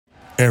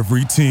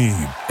Every team,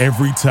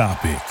 every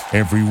topic,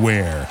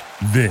 everywhere.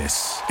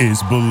 This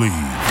is Believe.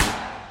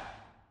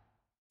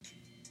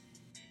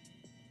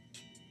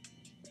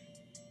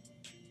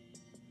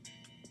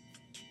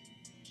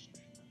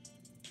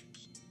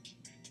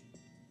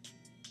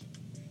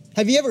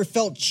 Have you ever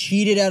felt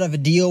cheated out of a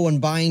deal when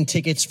buying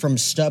tickets from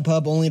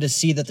StubHub only to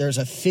see that there's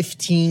a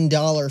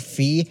 $15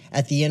 fee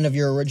at the end of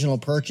your original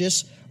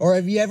purchase? Or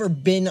have you ever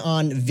been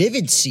on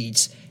Vivid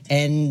Seats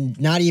and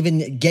not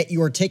even get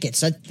your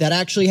tickets? That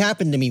actually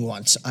happened to me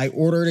once. I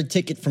ordered a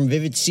ticket from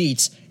Vivid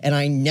Seats and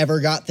I never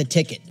got the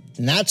ticket.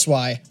 And that's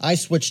why I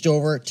switched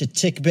over to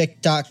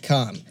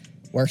TickPick.com,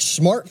 where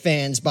smart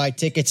fans buy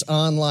tickets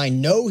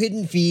online, no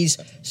hidden fees,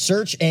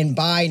 search and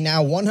buy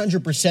now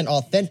 100%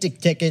 authentic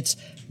tickets,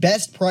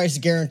 best price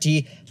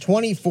guarantee,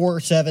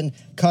 24/7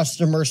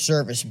 customer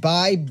service.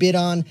 Buy, bid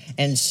on,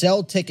 and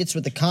sell tickets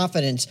with the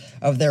confidence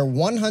of their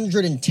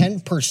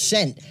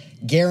 110%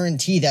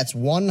 guarantee. That's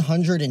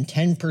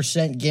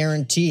 110%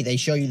 guarantee. They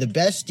show you the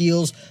best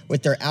deals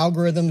with their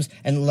algorithms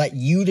and let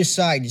you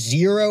decide.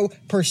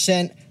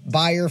 0%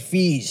 buyer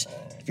fees.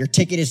 If your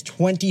ticket is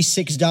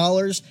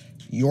 $26,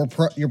 your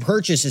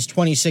purchase is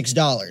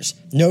 $26.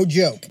 No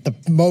joke. The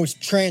most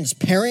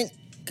transparent,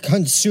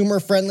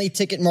 consumer-friendly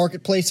ticket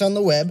marketplace on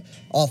the web,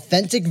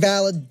 authentic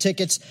valid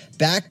tickets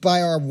backed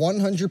by our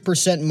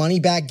 100%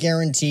 money-back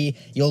guarantee.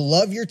 You'll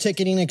love your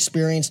ticketing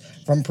experience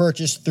from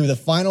purchase through the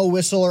final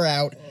whistle or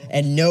out,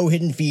 and no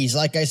hidden fees.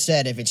 Like I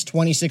said, if it's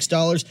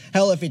 $26,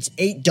 hell, if it's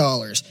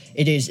 $8,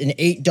 it is an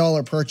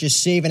 $8 purchase.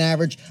 Save an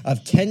average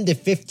of 10 to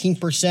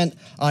 15%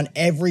 on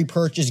every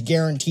purchase,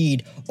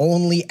 guaranteed,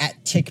 only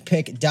at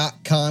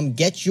TickPick.com.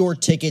 Get your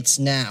tickets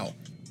now.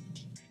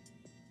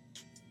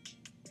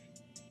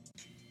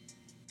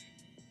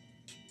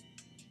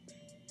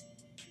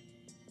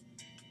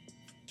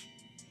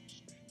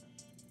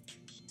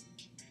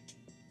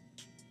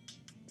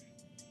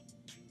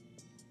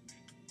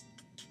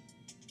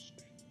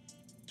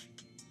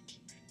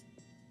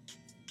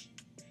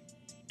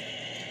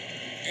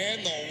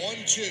 And the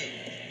 1-2.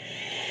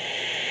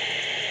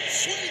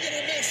 Swing and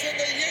a miss, and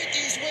the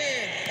Yankees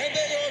win, and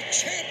they are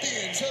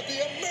champions of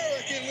the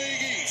American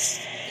League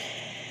East.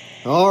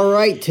 All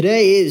right,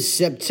 today is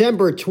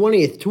September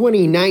 20th,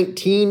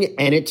 2019,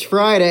 and it's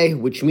Friday,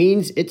 which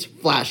means it's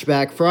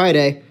Flashback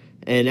Friday.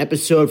 An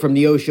episode from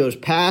the O-Show's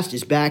past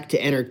is back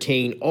to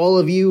entertain all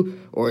of you,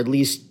 or at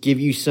least give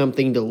you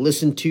something to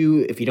listen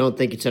to if you don't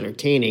think it's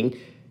entertaining.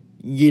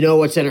 You know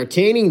what's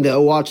entertaining,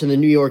 though? Watching the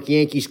New York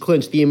Yankees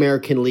clinch the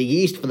American League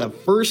East for the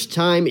first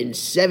time in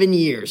 7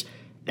 years.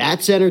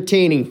 That's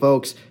entertaining,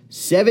 folks.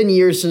 7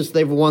 years since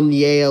they've won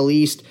the AL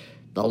East.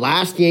 The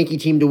last Yankee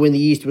team to win the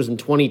East was in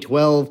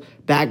 2012,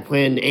 back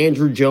when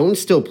Andrew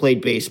Jones still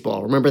played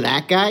baseball. Remember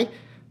that guy?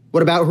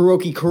 What about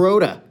Hiroki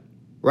Kuroda,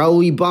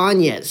 Raul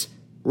Ibanez,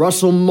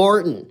 Russell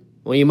Martin?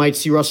 Well, you might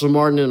see Russell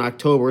Martin in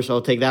October, so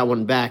I'll take that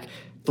one back.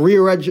 3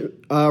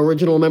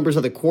 original members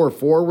of the core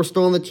 4 were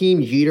still on the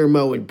team, Jeter,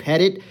 Mo, and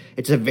Pettit.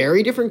 It's a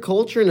very different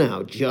culture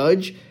now.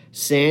 Judge,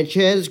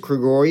 Sanchez,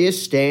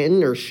 Gregorius, Stanton,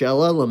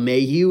 Urshela,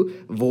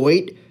 LeMahieu,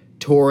 Voit,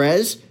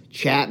 Torres,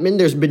 Chapman.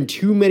 There's been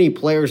too many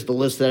players to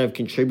list that have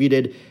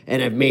contributed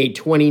and have made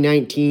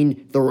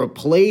 2019 the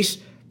replace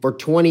for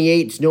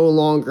 28. It's no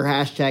longer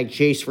hashtag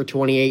chase for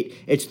 28.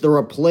 It's the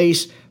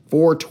replace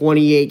for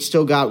 28.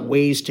 Still got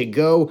ways to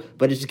go,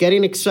 but it's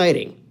getting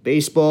exciting.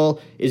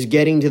 Baseball is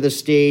getting to the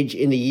stage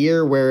in the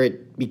year where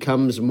it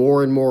becomes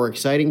more and more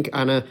exciting,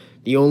 kind of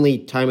the only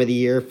time of the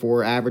year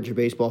for average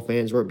baseball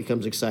fans where it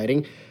becomes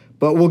exciting.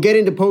 But we'll get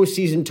into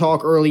postseason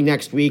talk early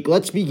next week.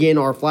 Let's begin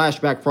our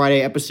Flashback Friday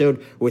episode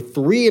with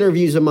 3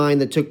 interviews of mine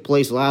that took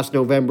place last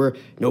November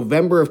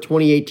of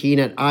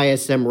 2018 at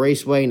ISM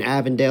Raceway in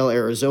Avondale,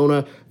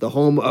 Arizona, the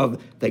home of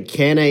the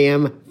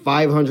Can-Am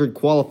 500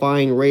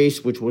 qualifying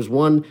race, which was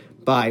won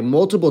by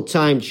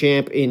multiple-time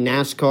champ in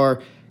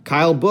NASCAR,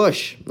 Kyle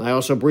Busch. I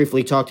also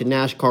briefly talked to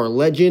NASCAR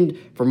legend,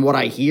 from what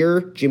I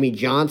hear, Jimmie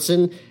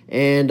Johnson,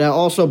 and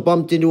also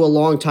bumped into a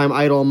longtime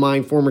idol of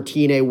mine, former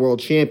TNA World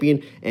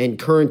Champion and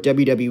current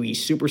WWE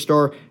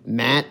superstar,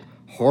 Matt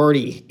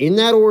Hardy. In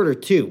that order,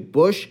 too,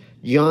 Busch,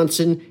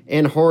 Johnson,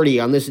 and Hardy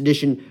on this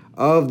edition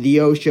of the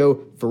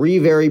O-Show. 3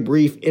 very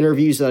brief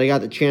interviews that I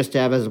got the chance to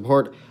have as a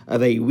part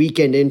of a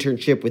weekend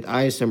internship with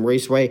ISM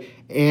Raceway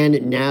and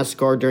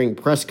NASCAR during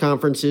press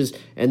conferences.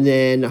 And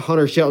then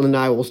Hunter Shelton and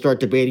I will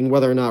start debating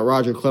whether or not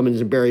Roger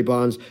Clemens and Barry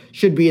Bonds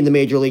should be in the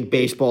Major League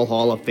Baseball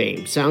Hall of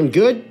Fame. Sound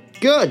good?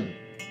 Good.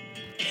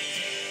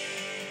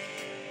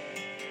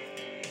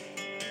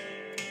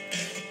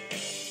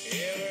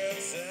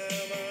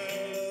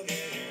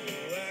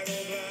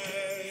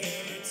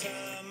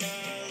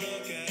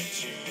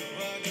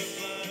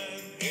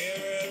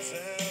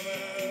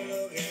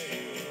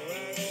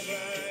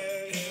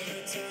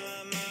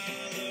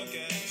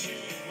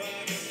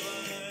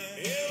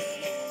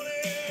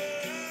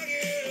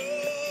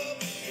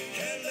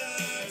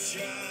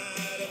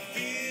 Try to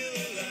feel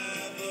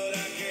alive, but I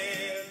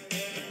can't.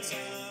 Every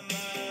time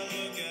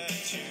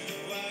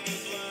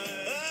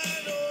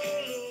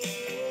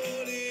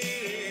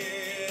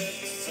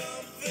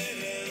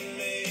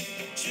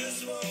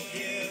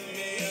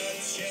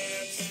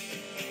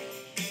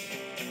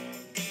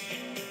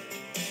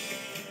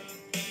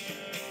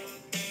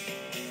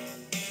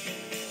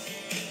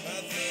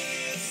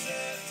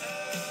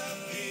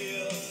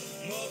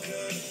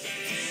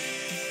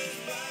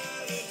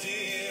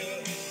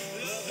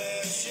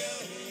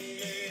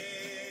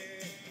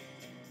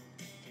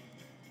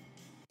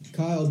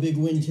Kyle, a big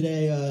win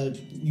today.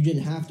 You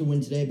didn't have to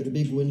win today, but a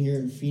big win here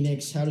in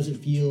Phoenix. How does it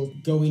feel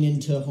going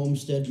into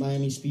Homestead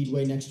Miami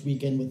Speedway next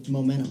weekend with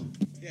momentum?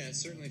 Yeah, it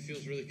certainly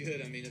feels really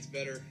good. I mean, it's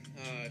better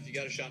if you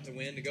got a shot to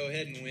win to go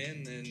ahead and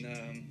win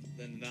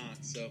than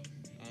not. So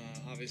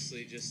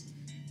obviously, just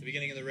the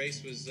beginning of the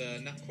race was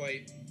not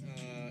quite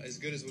as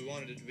good as we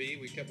wanted it to be.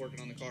 We kept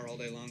working on the car all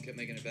day long, kept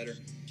making it better.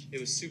 It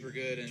was super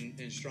good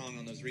and strong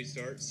on those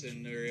restarts,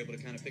 and we were able to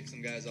kind of pick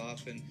some guys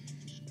off and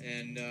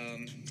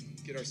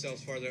get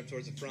ourselves farther up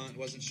towards the front.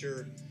 Wasn't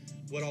sure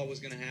what all was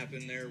going to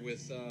happen there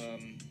with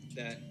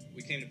that.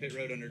 We came to pit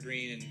road under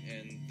green,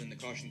 and then the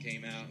caution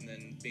came out, and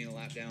then being a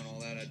lap down, all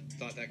that. I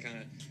thought that kind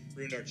of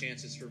ruined our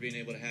chances for being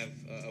able to have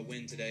a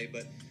win today.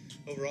 But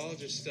overall,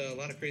 just a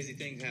lot of crazy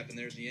things happened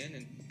there at the end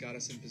and got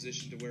us in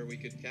position to where we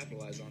could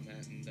capitalize on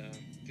that. And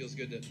feels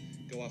good to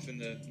go off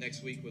into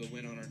next week with a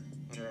win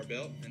under our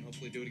belt and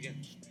hopefully do it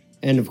again.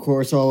 And, of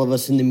course, all of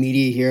us in the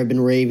media here have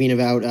been raving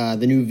about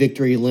the new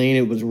Victory Lane.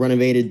 It was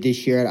renovated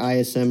this year at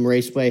ISM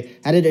Raceway.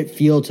 How did it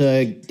feel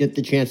to get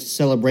the chance to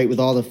celebrate with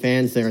all the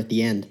fans there at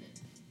the end?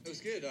 It was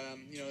good.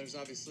 There's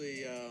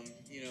obviously, a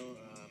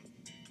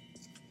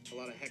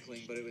lot of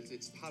heckling, but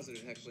it's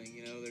positive heckling.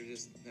 They're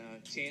just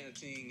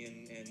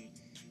chanting and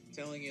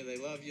telling you they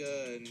love you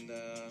and,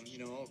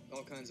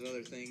 all kinds of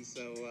other things.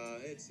 So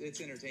it's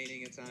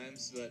entertaining at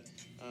times, but,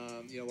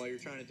 while you're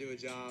trying to do a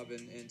job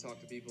and talk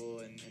to people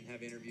and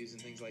have interviews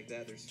and things like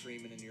that, they're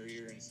screaming in your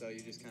ear, and so you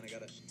just kind of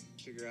got to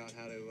figure out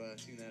how to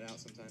tune that out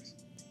sometimes.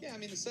 Yeah, I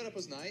mean, the setup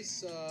was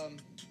nice.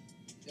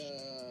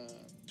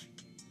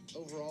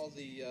 Overall,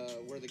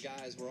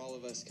 where all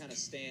of us kind of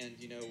stand,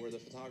 where the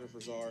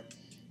photographers are,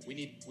 we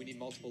need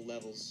multiple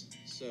levels.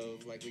 So,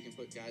 like, we can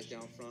put guys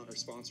down front or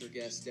sponsor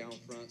guests down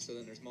front, so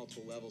then there's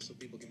multiple levels so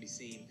people can be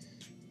seen.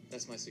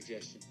 That's my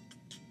suggestion.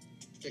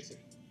 Fix it.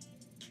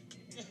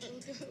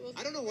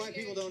 I don't know why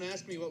people don't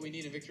ask me what we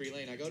need in Victory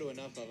Lane. I go to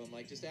enough of them.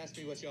 Like, just ask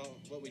me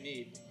what we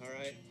need, all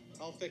right?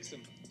 I'll fix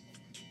them.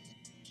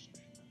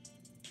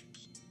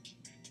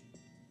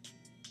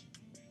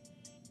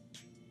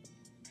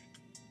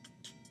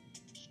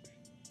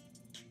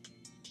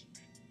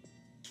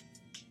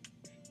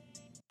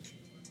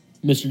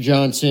 Mr.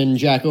 Johnson,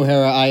 Jack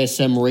O'Hara,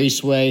 ISM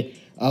Raceway.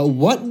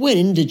 What went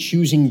into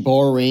choosing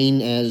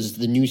Bahrain as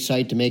the new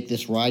site to make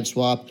this ride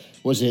swap?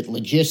 Was it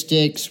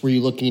logistics? Were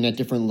you looking at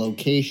different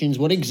locations?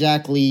 What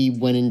exactly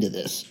went into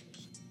this?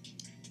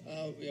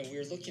 We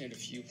were looking at a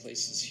few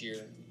places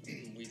here.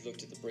 We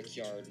looked at the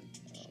Brickyard.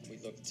 We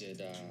looked at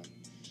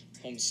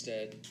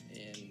Homestead,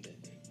 and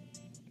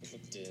we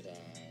looked at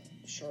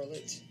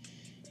Charlotte.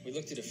 We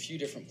looked at a few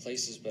different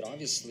places, but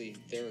obviously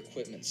their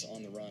equipment's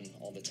on the run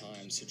all the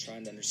time, so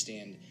trying to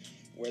understand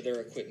where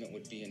their equipment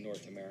would be in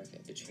North America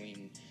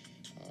between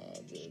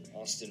the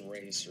Austin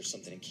race or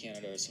something in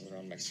Canada or something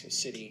around Mexico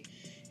City.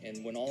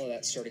 And when all of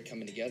that started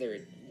coming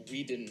together,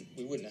 we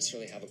wouldn't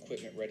necessarily have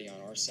equipment ready on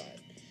our side.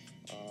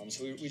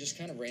 So we just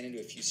kind of ran into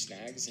a few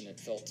snags, and it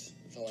felt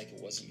like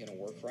it wasn't going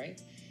to work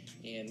right.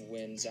 And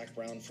when Zach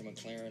Brown from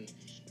McLaren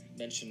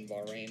mentioned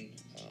Bahrain,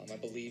 I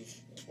believe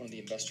one of the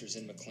investors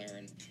in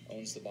McLaren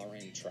owns the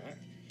Bahrain track,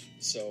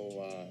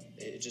 so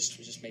it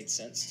just made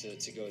sense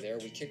to go there.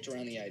 We kicked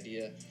around the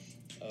idea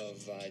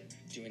of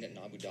doing it in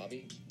Abu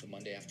Dhabi the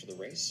Monday after the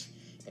race,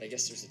 but I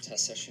guess there's a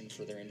test session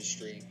for their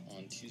industry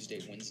on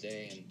Tuesday,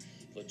 Wednesday, and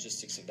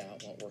logistics of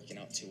that weren't working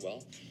out too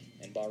well.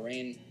 And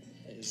Bahrain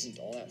isn't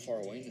all that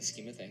far away in the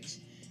scheme of things.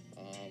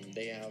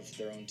 They have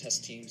their own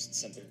test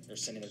teams and they're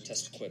sending their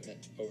test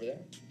equipment over there,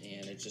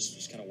 and it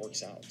just kind of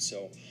works out.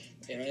 So,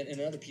 and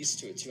another piece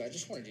to it too, I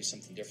just want to do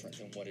something different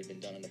than what had been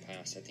done in the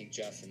past. I think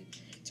Jeff and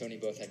Tony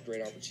both had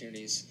great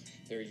opportunities.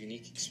 They're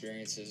unique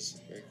experiences,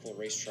 very cool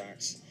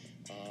racetracks,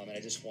 and I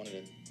just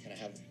wanted to kind of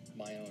have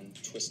my own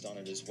twist on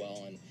it as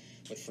well. And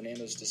with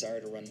Fernando's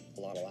desire to run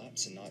a lot of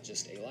laps and not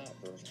just a lap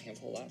or a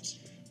handful of laps,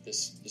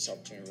 this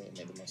opportunity really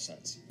made the most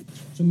sense.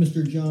 So,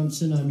 Mr.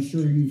 Johnson, I'm sure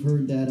you've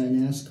heard that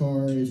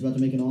NASCAR is about to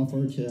make an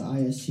offer to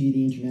ISC,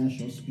 the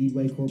International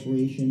Speedway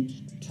Corporation,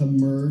 to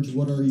merge.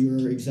 What are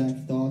your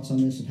exact thoughts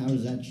on this, and how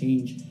does that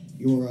change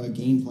your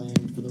game plan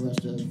for the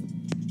rest of,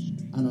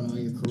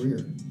 your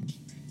career?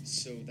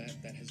 So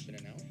that has been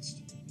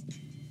announced?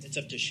 It's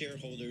up to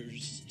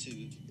shareholders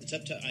it's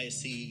up to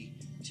ISC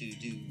to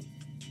do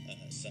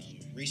some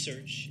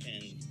research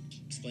and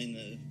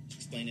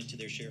explain it to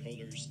their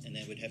shareholders, and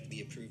that would have to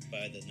be approved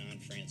by the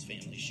non-France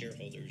family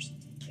shareholders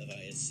of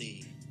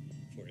ISC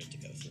for it to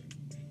go through.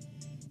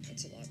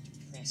 That's a lot to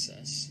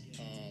process,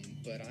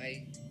 but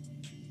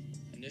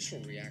initial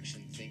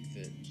reaction think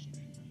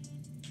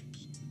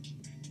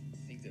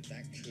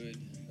that could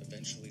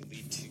eventually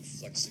lead to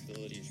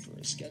flexibility for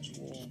a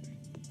schedule,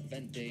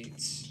 event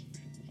dates.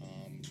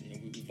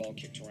 We've all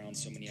kicked around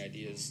so many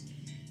ideas.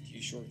 Do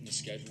you shorten the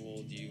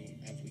schedule? Do you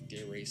have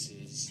weekday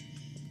races?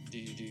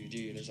 Do?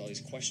 There's all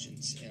these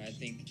questions, and I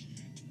think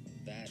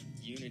that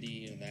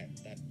unity and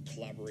that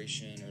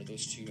collaboration, or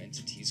those two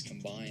entities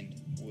combined,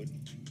 would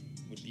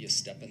be a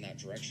step in that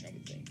direction. I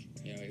would think.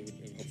 It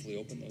would hopefully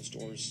open those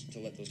doors to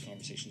let those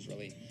conversations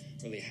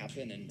really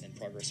happen and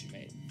progress be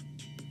made.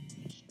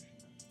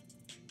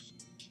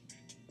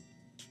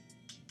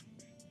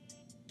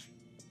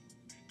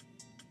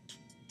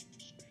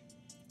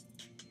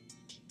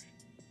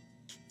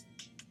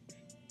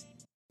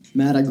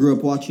 Matt, I grew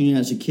up watching you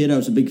as a kid. I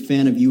was a big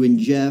fan of you and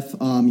Jeff.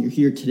 You're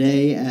here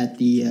today at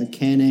the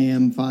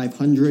Can-Am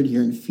 500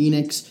 here in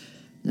Phoenix.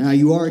 Now,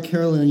 you are a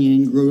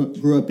Carolinian,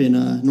 grew up in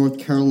North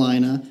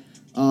Carolina.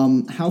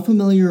 How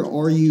familiar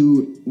are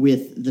you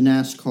with the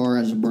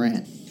NASCAR as a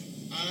brand?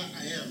 I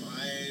am.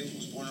 I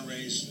was born and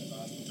raised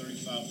about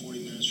 35, 40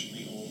 minutes from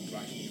the old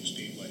Rockingham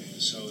Speedway.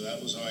 So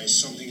that was always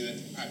something that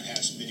I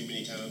passed many,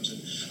 many times.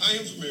 And I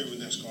am familiar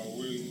with NASCAR.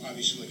 We're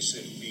obviously, like I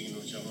said, being in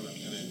North Carolina,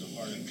 kind of in the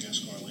heart of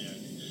NASCAR land.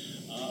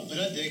 But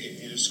I dig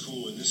it. It is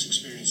cool. And this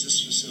experience,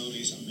 this facility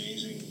is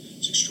amazing.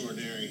 It's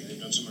extraordinary. They've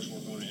done so much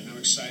work on it. And I'm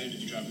excited to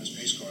be driving this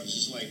pace car. This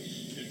is like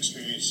an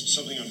experience,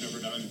 something I've never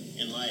done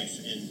in life.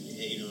 And,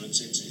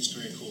 it's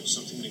very cool.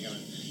 Something to kind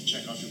of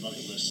check off your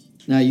bucket list.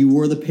 Now, you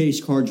were the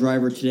pace car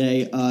driver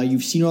today.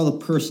 You've seen all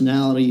the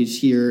personalities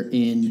here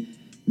in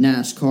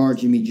NASCAR,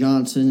 Jimmie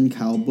Johnson,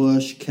 Kyle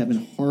Busch,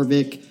 Kevin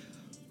Harvick.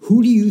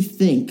 Who do you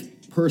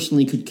think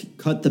personally could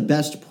cut the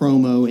best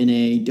promo in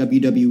a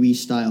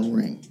WWE-style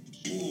ring?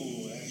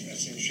 Ooh,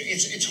 that's interesting.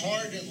 It's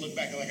hard to look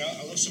back. Like,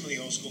 I love some of the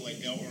old school,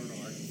 like Dale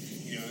Earnhardt.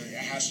 You know, it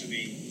has to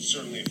be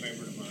certainly a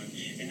favorite of mine.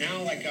 And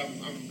now, like, I'm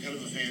kind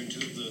of a fan, too,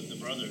 of the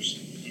brothers.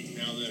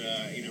 Now that,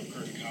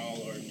 Kurt and Kyle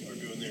are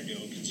doing their deal,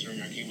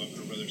 considering I came up in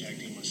a brother tag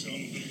team myself.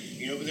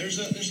 But there's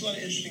a lot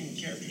of interesting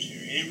characters here.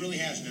 And it really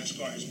has.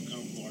 NASCAR has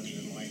become larger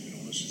than life. It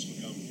almost has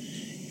become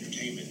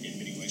entertainment in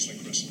many ways,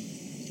 like wrestling.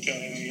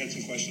 Kelly, I know you had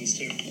some questions,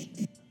 too.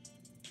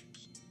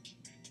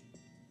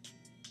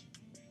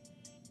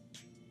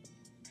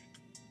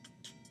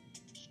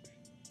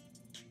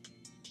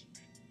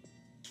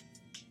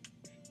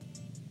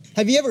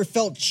 Have you ever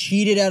felt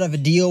cheated out of a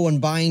deal when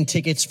buying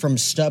tickets from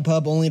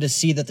StubHub only to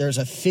see that there's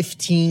a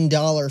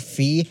 $15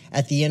 fee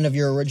at the end of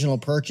your original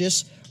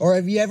purchase? Or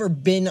have you ever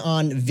been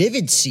on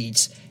Vivid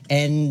Seats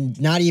and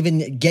not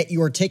even get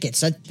your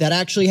tickets? That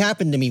actually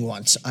happened to me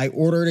once. I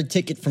ordered a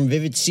ticket from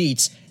Vivid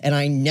Seats and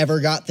I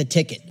never got the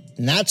ticket.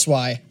 And that's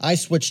why I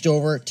switched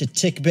over to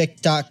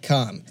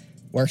TickPick.com,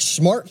 where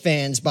smart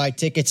fans buy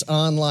tickets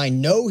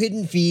online, no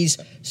hidden fees,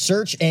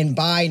 search and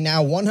buy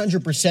now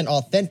 100%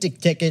 authentic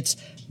tickets,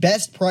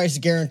 best price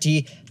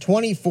guarantee,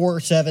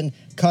 24/7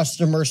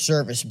 customer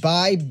service.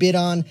 Buy, bid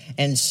on,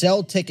 and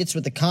sell tickets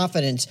with the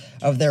confidence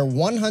of their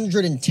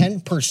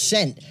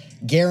 110%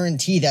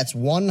 guarantee. That's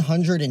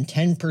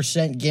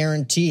 110%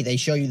 guarantee. They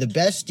show you the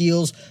best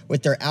deals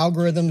with their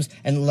algorithms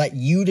and let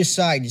you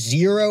decide.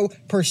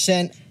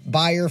 0%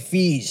 buyer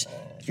fees.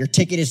 If your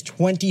ticket is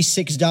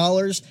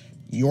 $26,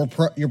 your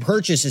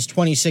purchase is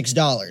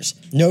 $26.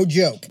 No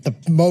joke. The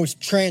most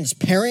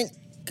transparent,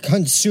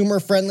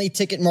 consumer-friendly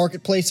ticket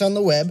marketplace on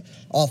the web,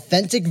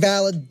 authentic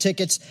valid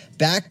tickets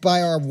backed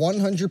by our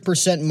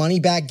 100%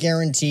 money-back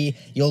guarantee.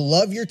 You'll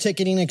love your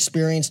ticketing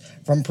experience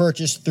from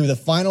purchase through the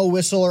final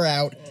whistle or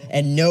out,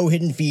 and no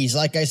hidden fees.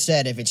 Like I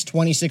said, if it's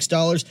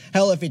 $26,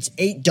 hell, if it's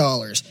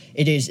 $8,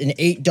 it is an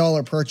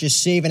 $8 purchase.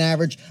 Save an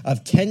average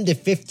of 10 to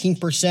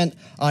 15%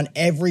 on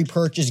every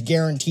purchase,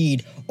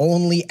 guaranteed,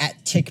 only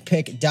at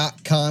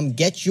TickPick.com.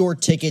 Get your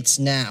tickets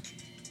now.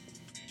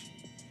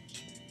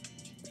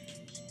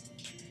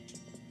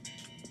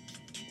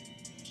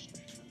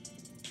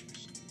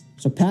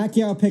 So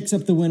Pacquiao picks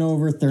up the win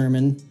over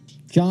Thurman.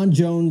 John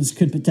Jones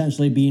could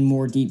potentially be in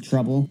more deep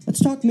trouble.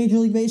 Let's talk Major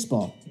League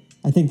Baseball.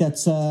 I think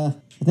it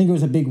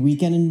was a big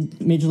weekend in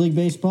Major League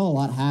Baseball. A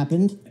lot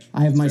happened.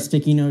 I have my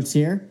sticky notes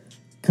here.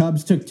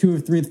 Cubs took 2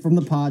 of 3 from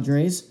the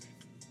Padres.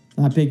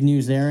 Not big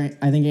news there.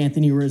 I think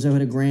Anthony Rizzo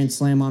hit a grand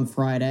slam on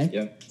Friday.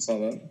 Yeah, saw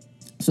that.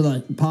 So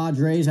the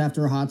Padres,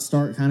 after a hot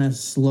start, kind of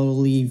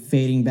slowly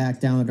fading back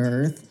down to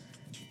earth.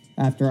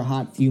 After a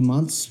hot few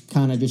months,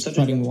 kind of just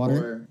treading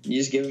water. You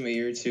just give them a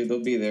year or two,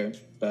 they'll be there.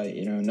 But,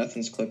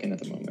 nothing's clicking at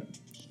the moment.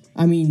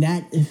 I mean,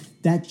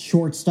 that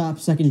shortstop,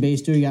 second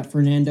base duo, you got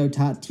Fernando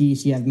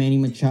Tatis, you have Manny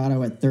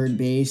Machado at third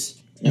base.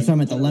 That's why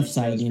I'm at the left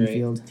side of the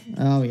infield.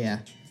 Oh, yeah.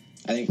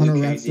 I think Hunter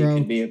Renfroe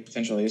could be a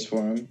potential ace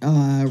for him.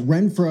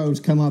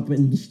 Renfroe's come up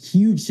in a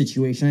huge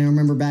situation. I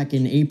remember back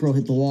in April,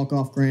 hit the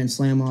walk-off grand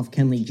slam off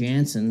Kenley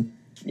Jansen.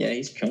 Yeah,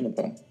 he's killing the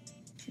ball.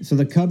 So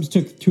the Cubs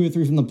took 2 of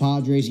 3 from the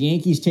Padres.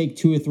 Yankees take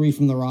 2 of 3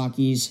 from the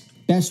Rockies.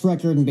 Best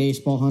record in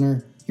baseball,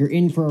 Hunter. You're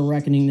in for a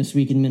reckoning this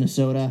week in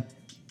Minnesota.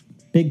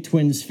 Big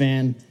Twins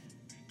fan.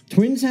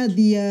 Twins had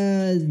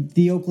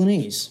the Oakland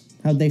A's.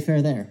 How'd they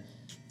fare there?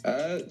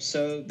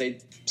 So they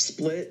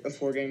split a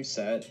 4-game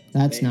set.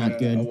 That's not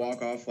good. A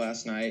walk-off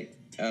last night.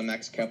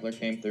 Max Kepler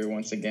came through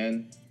once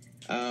again.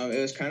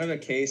 It was kind of a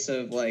case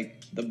of, the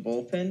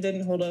bullpen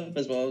didn't hold up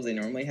as well as they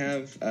normally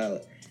have.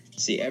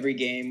 Every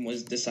game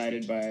was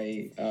decided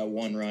by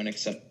 1 run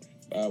except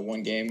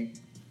 1 game.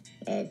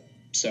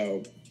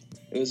 So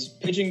it was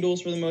pitching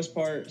duels for the most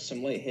part,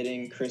 some late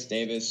hitting. Chris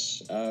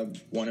Davis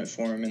won it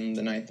for him in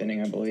the 9th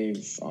inning, I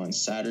believe, on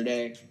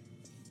Saturday.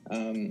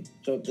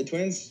 So the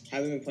Twins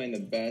haven't been playing the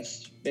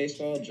best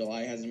baseball.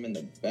 July hasn't been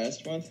the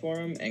best month for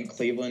them, and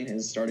Cleveland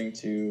is starting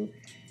to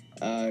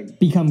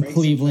become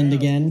Cleveland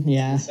again.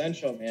 Yeah,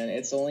 essential, man.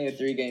 It's only a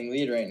 3-game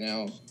lead right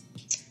now.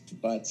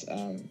 But,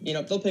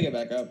 they'll pick it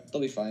back up.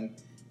 They'll be fine.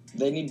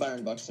 They need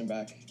Byron Buxton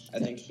back. I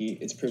think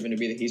it's proven to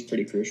be that he's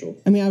pretty crucial.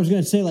 I mean, I was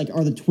going to say, like,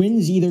 are the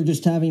Twins either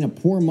just having a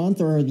poor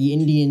month or are the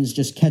Indians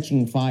just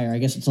catching fire? I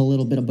guess it's a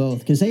little bit of both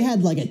because they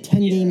had like a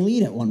 10-game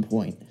lead at one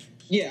point.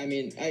 Yeah, I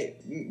mean,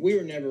 we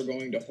were never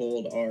going to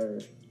hold our,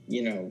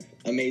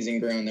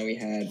 amazing ground that we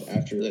had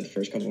after the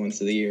first couple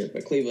months of the year.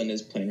 But Cleveland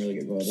is playing really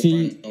good ball.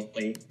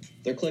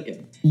 They're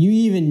clicking. You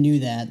even knew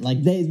that.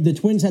 Like, the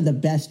Twins had the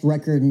best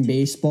record in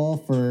baseball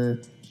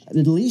for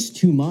at least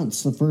 2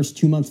 months. The first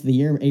 2 months of the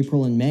year,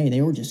 April and May,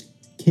 they were just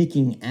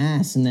kicking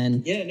ass, and then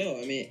and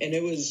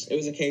it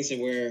was a case of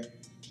where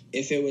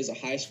if it was a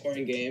high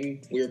scoring game,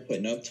 we were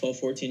putting up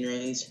 12-14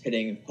 runs,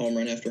 hitting home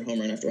run after home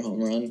run after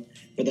home run,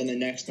 but then the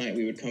next night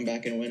we would come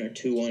back and win a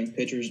 2-1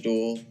 pitcher's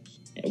duel,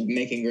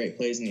 making great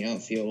plays in the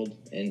outfield.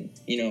 And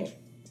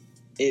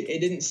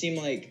it didn't seem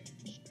like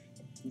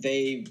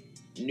they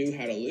knew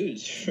how to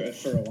lose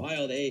for a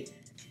while. They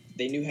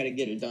knew how to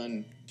get it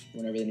done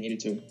whenever they needed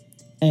to.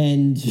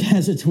 And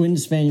as a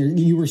Twins fan,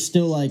 you were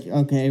still like,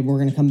 okay, we're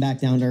going to come back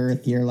down to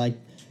earth here. Like,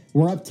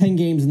 we're up 10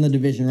 games in the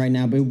division right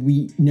now, but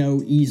we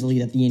know easily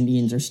that the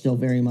Indians are still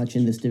very much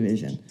in this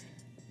division.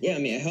 Yeah, I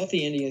mean, a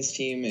healthy Indians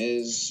team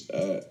is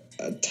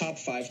a top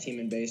 5 team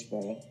in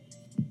baseball.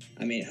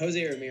 I mean,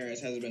 Jose Ramirez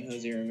hasn't been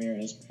Jose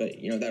Ramirez, but,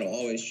 that'll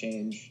always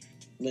change.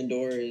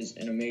 Lindor is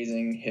an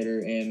amazing hitter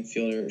and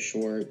fielder at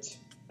short.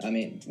 I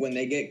mean,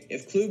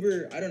 if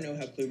Kluber, I don't know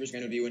how Kluber's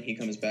going to be when he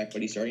comes back,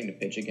 but he's starting to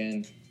pitch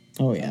again.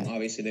 Oh, yeah.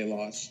 Obviously, they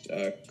lost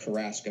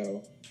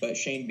Carrasco, but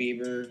Shane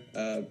Bieber,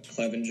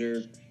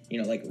 Clevenger,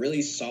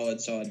 really solid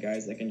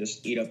guys that can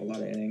just eat up a lot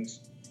of innings.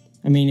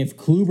 I mean, if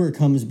Kluber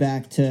comes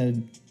back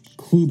to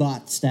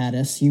Klubot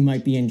status, you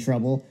might be in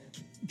trouble.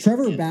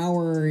 Trevor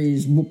Bauer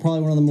is probably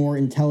one of the more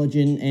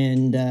intelligent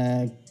and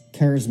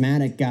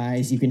charismatic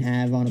guys you can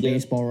have on a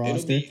baseball roster.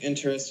 It'll be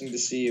interesting to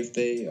see if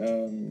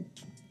they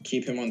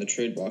keep him on the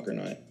trade block or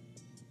not.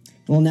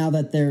 Well, now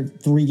that they're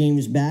 3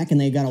 games back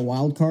and they got a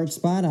wild card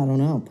spot, I don't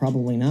know.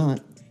 Probably not.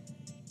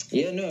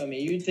 Yeah, no, I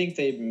mean, you'd think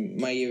they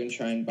might even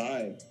try and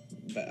buy.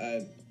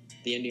 But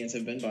the Indians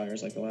have been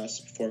buyers like the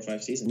last 4 or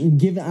 5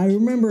 seasons. I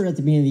remember at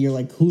the beginning of the year,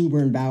 like,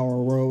 Kluber and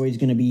Bauer were always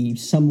going to be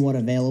somewhat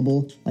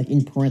available, like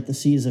in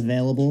parentheses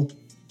available.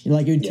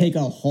 Like, it would take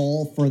a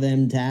haul for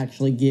them to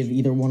actually give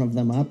either one of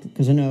them up,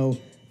 because I know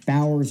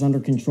Bauer's under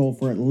control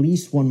for at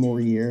least 1 more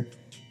year.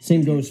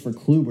 Same goes for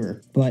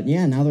Kluber. But,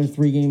 yeah, now they're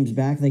 3 games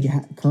back. They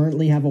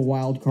currently have a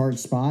wild card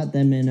spot,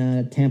 them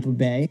in Tampa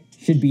Bay.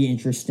 Should be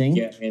interesting.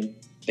 Yeah, I mean,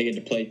 they get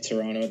to play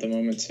Toronto at the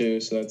moment, too,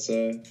 so that's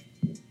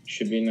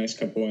should be a nice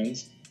couple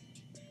wins.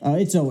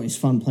 It's always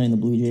fun playing the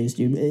Blue Jays,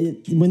 dude.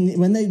 When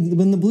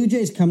the Blue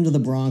Jays come to the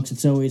Bronx,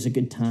 it's always a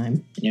good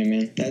time. Yeah,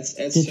 man. That's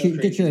so crazy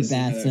get your to see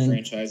how bats that in.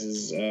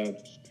 franchises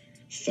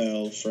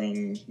fell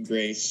from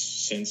grace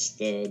since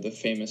the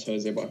famous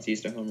Jose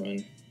Bautista home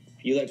run.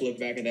 You look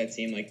back at that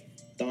team, like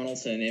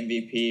Donaldson,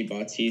 MVP,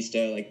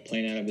 Bautista,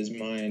 playing out of his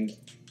mind,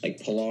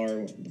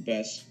 Pilar, the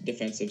best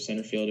defensive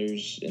center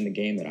fielders in the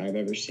game that I've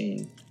ever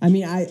seen. I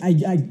mean,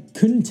 I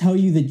couldn't tell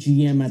you the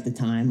GM at the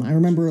time. I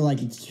remember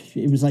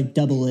it was like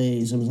double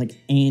A's. It was like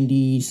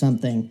Andy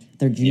something,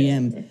 their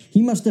GM. Yeah.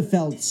 He must have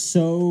felt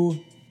so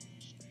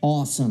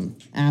awesome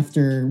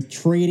after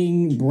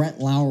trading Brett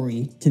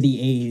Lowry to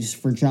the A's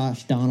for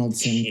Josh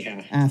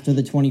Donaldson after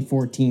the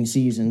 2014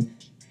 season.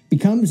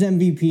 Becomes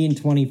MVP in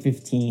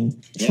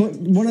 2015.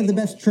 One of the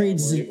best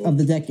trades of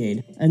the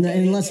decade. And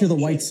unless you're the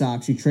White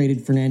Sox, who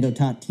traded Fernando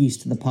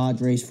Tatis to the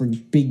Padres for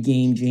big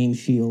game James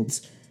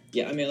Shields.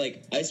 Yeah, I mean,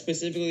 I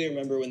specifically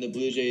remember when the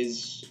Blue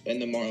Jays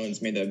and the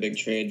Marlins made that big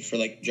trade for,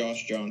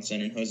 Josh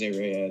Johnson and Jose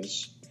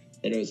Reyes.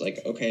 That it was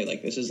okay,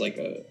 this is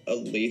a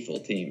lethal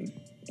team.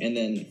 And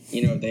then,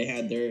 they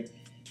had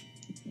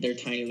their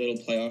tiny little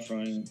playoff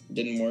run.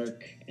 Didn't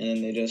work. And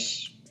then they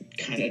just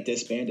kind of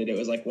disbanded. It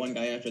was one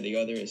guy after the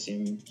other, it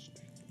seemed.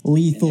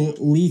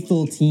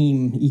 Lethal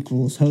team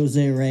equals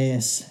Jose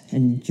Reyes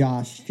and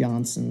Josh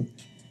Johnson.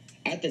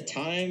 At the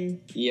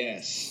time,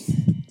 yes.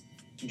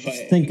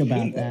 But think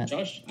about that.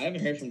 I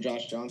haven't heard from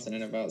Josh Johnson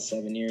in about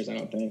 7 years, I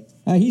don't think.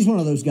 He's one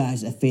of those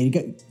guys that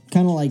faded.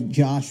 Kind of like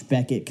Josh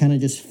Beckett, kind of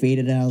just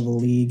faded out of the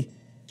league.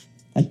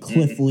 Like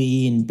Cliff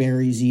Lee and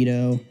Barry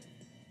Zito.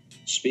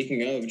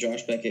 Speaking of,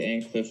 Josh Beckett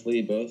and Cliff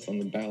Lee both on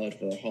the ballot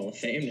for the Hall of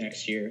Fame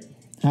next year.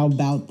 How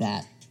about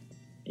that?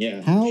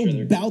 Yeah. How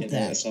about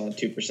that? A solid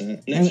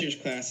 2%. Next year's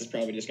class is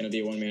probably just going to be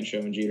a one-man show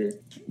in Jeter.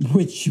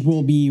 Which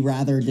will be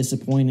rather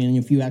disappointing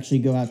if you actually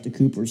go out to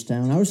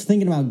Cooperstown. I was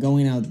thinking about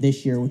going out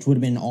this year, which would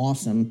have been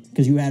awesome,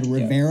 because you had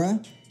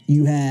Rivera,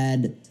 you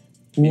had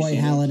Roy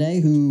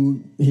Halladay,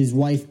 who his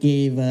wife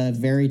gave a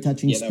very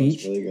touching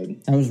speech. That was really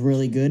good. That was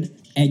really good.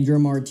 Edgar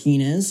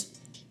Martinez,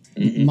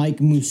 Mike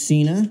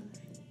Mussina,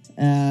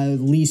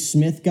 Lee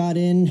Smith got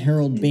in,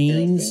 Harold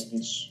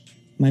Baines.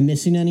 Am I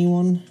missing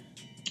anyone?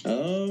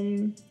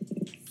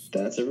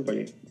 That's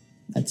everybody.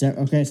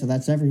 Okay, so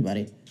that's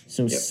everybody.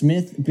 So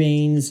Smith,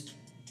 Baines,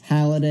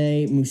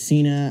 Halladay,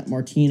 Mussina,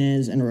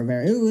 Martinez, and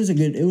Rivera. It was a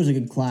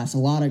good class. A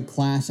lot of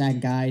class act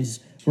guys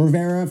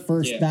Rivera,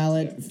 first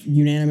ballot,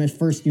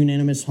 first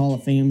unanimous Hall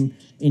of Fame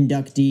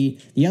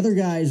inductee. The other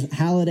guys,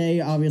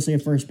 Halladay, obviously a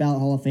first ballot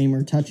Hall of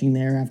Famer, touching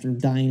there after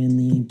dying in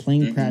the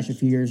plane crash a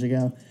few years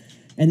ago.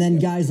 And then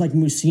guys like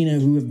Mussina,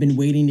 who have been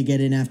waiting to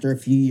get in after a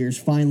few years,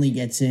 finally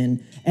gets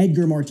in.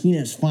 Edgar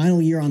Martinez,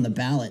 final year on the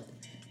ballot.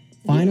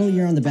 Final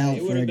year on the ballot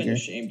for Edgar. It would have been a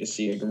shame to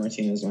see Edgar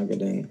Martinez not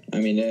get in. I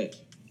mean,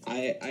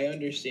 I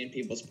understand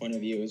people's point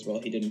of view as well.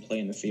 He didn't play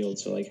in the field,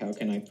 so, like, how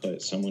can I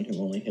put someone who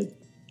only hit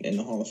in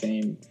the Hall of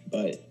Fame?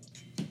 But,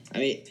 I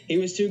mean, he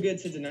was too good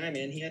to deny,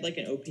 man. He had, like,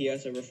 an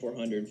OPS over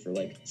 400 for,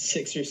 like,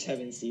 6 or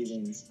 7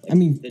 seasons. Like, I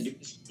mean,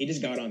 he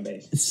just got on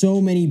base.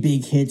 So many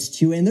big hits,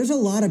 too. And there's a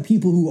lot of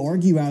people who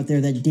argue out there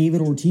that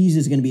David Ortiz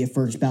is going to be a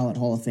first ballot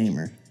Hall of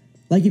Famer.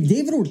 Like, if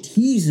David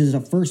Ortiz is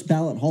a first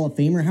ballot Hall of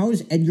Famer, how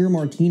is Edgar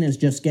Martinez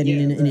just getting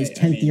in his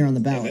 10th year on the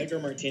ballot? If Edgar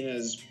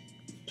Martinez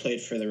played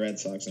for the Red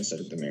Sox instead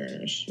of the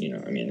Mariners,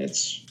 I mean,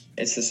 it's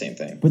the same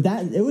thing. But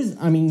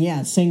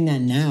saying that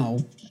now,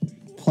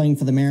 playing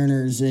for the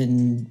Mariners,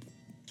 and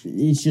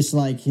it's just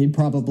like it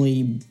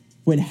probably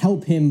would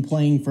help him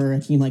playing for a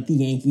team like the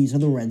Yankees or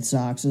the Red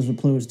Sox as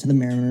opposed to the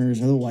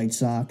Mariners or the White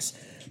Sox.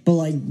 But,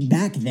 like,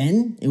 back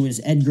then, it was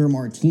Edgar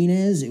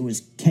Martinez, it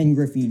was Ken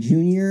Griffey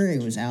Jr.,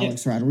 it was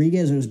Alex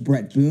Rodriguez, it was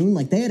Brett Boone.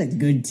 Like, they had a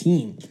good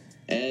team.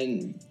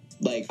 And,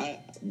 like,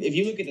 if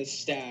you look at the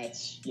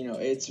stats,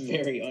 it's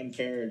very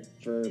unfair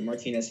for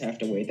Martinez to have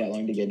to wait that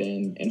long to get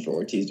in and for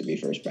Ortiz to be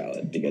first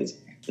ballot because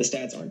the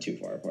stats aren't too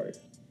far apart.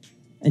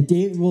 And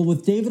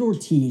with David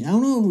Ortiz, I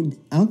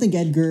don't think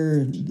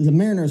the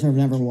Mariners have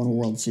never won a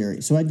World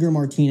Series. So Edgar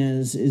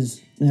Martinez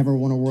is never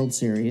won a World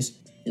Series.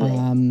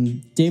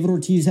 Right. David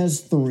Ortiz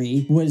has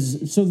 3.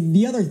 So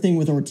the other thing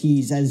with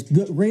Ortiz, as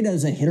great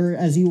as a hitter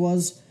as he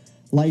was,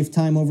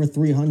 lifetime over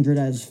 300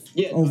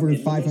 over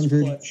 500. Most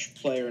clutch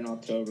player in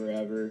October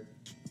ever.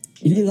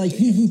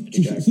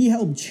 He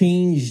helped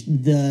change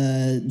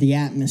the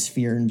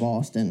atmosphere in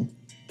Boston.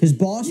 Because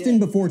Boston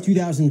before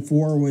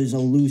 2004 was a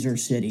loser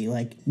city.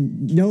 Like,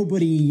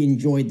 nobody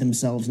enjoyed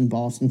themselves in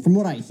Boston, from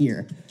what I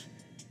hear.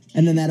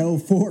 And then that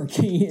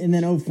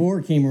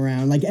 04 came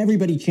around. Like,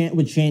 everybody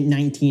would chant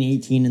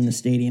 1918 in the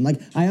stadium.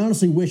 Like, I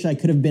honestly wish I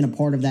could have been a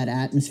part of that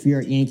atmosphere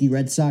at Yankee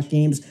Red Sox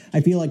games.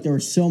 I feel like there were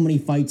so many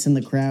fights in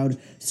the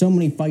crowd, so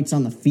many fights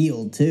on the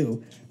field,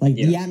 too. Like,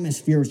 the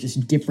atmosphere was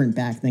just different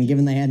back then,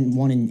 given they hadn't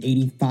won in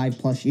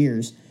 85-plus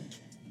years.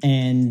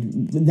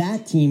 And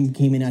that team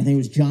came in, I think it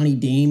was Johnny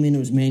Damon, it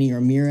was Manny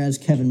Ramirez,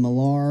 Kevin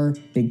Millar,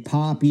 Big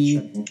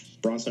Papi.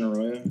 Bronson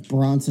Arroyo,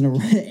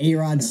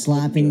 A-Rod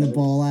slapping the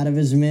ball out of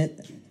his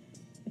mitt.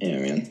 Yeah,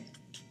 man.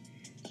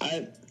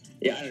 I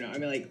don't know. I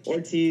mean, like,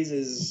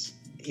 Ortiz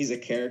he's a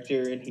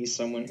character, and he's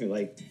someone who,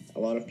 like, a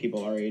lot of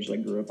people our age,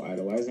 like, grew up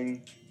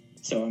idolizing.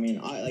 So, I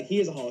mean, he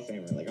is a Hall of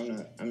Famer. Like,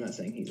 I'm not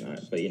saying he's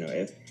not. But,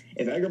 if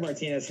Edgar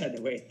Martinez had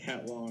to wait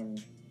that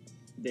long,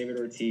 David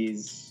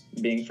Ortiz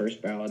being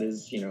first ballot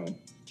is,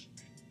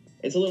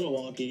 it's a little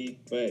wonky,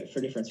 but for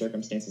different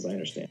circumstances, I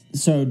understand.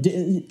 So,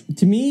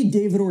 to me,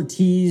 David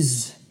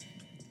Ortiz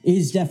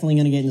is definitely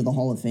going to get into the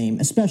Hall of Fame,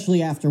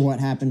 especially after what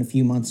happened a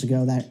few months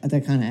ago.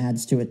 That kind of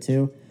adds to it,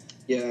 too.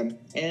 Yeah,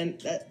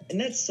 and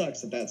that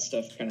sucks that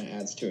stuff kind of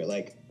adds to it.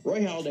 Like,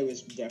 Roy Halladay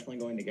was definitely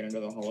going to get into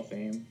the Hall of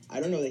Fame.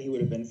 I don't know that he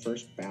would have been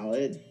first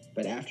ballot,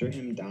 but after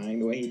him dying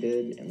the way he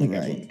did, and, like,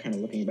 everyone kind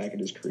of looking back at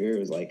his career, it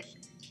was like,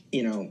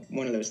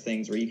 one of those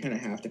things where you kind of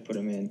have to put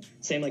him in.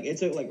 Same, like,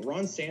 like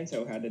Ron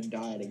Santo had to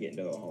die to get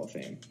into the Hall of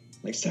Fame.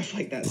 Like, stuff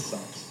like that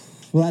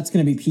sucks. Well, that's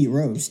going to be Pete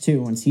Rose,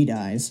 too, once he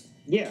dies.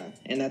 Yeah,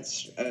 and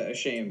that's a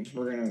shame.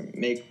 We're going to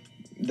make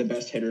the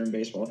best hitter in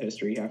baseball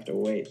history have to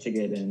wait to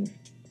get in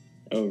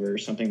over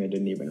something that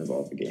didn't even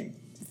involve the game.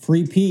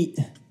 Free Pete.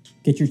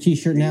 Get your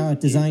t-shirt now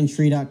at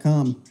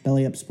designtree.com.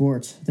 Belly Up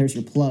Sports. There's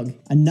your plug.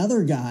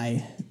 Another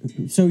guy.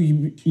 So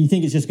you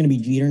think it's just going to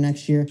be Jeter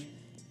next year?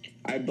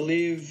 I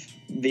believe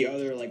the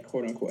other, like,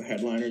 quote-unquote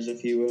headliners,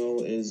 if you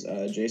will, is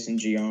Jason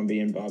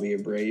Giambi and Bobby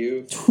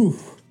Abreu. Whew.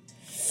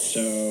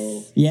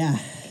 So... yeah,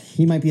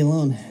 he might be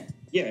alone.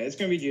 Yeah, it's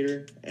going to be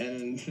Jeter.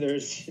 And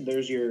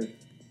there's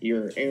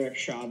your Eric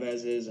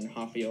Chavez's and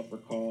Rafael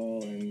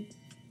Furcal and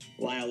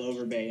Lyle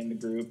Overbay in the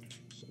group.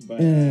 But,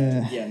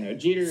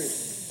 Jeter...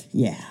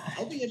 yeah.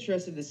 I'll be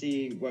interested to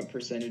see what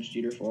percentage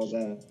Jeter falls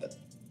at.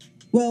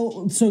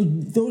 Well, so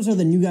those are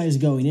the new guys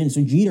going in.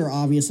 So Jeter,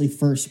 obviously,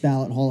 first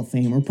ballot Hall of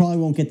Famer, probably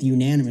won't get the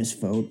unanimous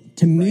vote.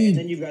 To me, and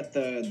then you've got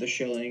the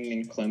Schilling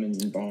and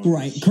Clemens and Bonds.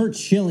 Right, Kurt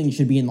Schilling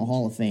should be in the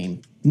Hall of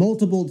Fame.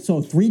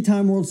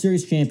 3-time World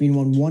Series champion,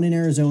 won 1 in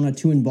Arizona,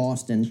 2 in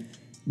Boston.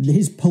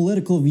 His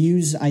political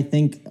views, I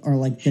think, are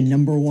like the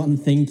number one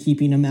thing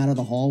keeping him out of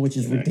the Hall, which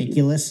is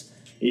ridiculous.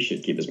 He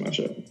should keep his mouth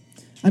shut.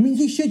 I mean,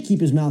 he should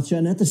keep his mouth shut,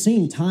 and at the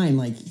same time,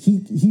 like,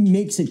 he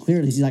makes it clear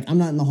that he's like, I'm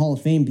not in the Hall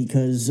of Fame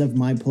because of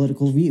my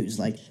political views.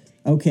 Like,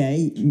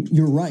 okay,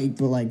 you're right,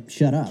 but, like,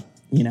 shut up,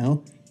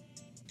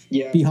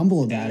 Yeah. Be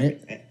humble about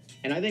it.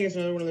 And I think it's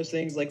another one of those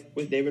things, like,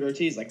 with David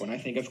Ortiz, like, when I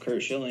think of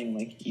Kurt Schilling,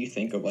 like, you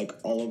think of, like,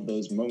 all of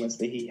those moments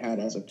that he had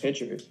as a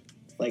pitcher.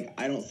 Like,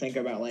 I don't think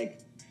about, like,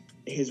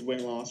 his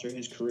win-loss or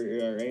his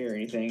career ERA or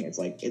anything. It's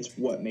like, it's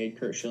what made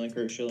Kurt Schilling.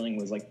 Kurt Schilling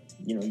was like,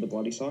 you know, the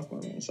bloody sock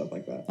moment and stuff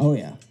like that. Oh,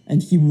 yeah.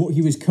 And he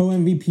was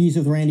co-MVPs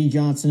with Randy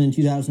Johnson in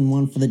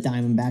 2001 for the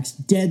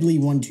Diamondbacks. Deadly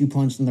 1-2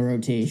 punch in the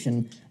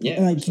rotation.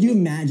 Yeah. Like, can you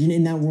imagine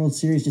in that World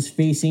Series just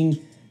facing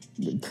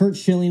Kurt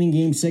Schilling in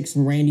Game 6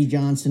 and Randy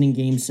Johnson in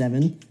Game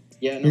 7?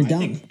 Yeah, no, I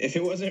think if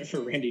it wasn't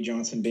for Randy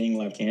Johnson being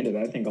left-handed,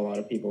 I think a lot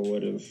of people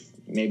would have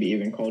maybe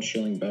even called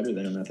Schilling better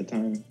than him at the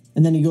time.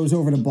 And then he goes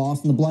over to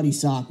Boston. The bloody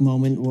sock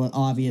moment, well,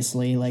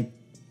 obviously, like...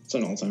 It's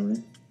an all-timer.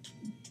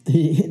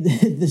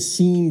 The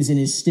seams in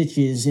his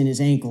stitches in his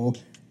ankle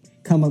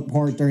come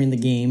apart during the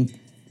game.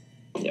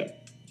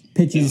 Yep.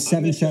 Pitches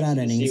 7 shutout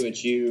innings.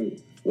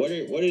 What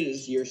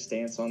is your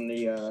stance on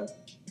the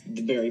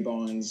Barry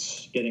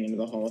Bonds getting into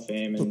the Hall of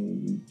Fame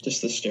and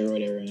just the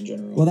steroid era in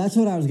general? Well, that's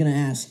what I was going to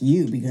ask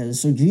you, because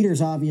so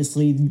Jeter's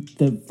obviously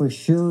the for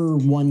sure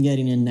one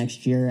getting in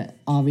next year.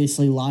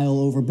 Obviously, Lyle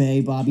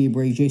Overbay, Bobby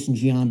Abreu, Jason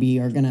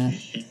Giambi are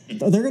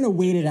they're gonna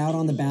wait it out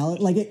on the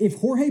ballot. Like if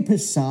Jorge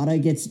Posada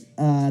gets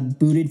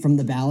booted from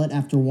the ballot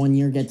after 1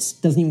 year,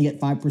 doesn't even get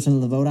 5%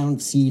 of the vote, I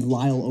don't see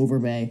Lyle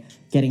Overbay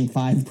getting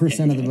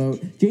 5% of the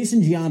vote.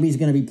 Jason Giambi is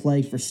going to be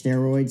plagued for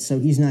steroids, so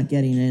he's not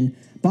getting in.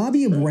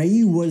 Bobby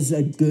Abreu was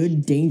a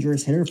good,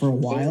 dangerous hitter for a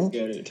while.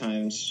 Good at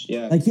times,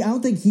 yeah. Like I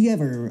don't think he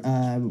ever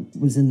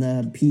was in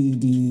the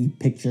PED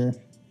picture.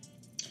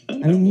 I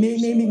mean,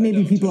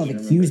 maybe people have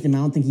accused him. I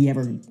don't think he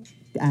ever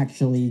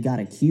actually got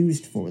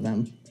accused for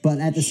them. But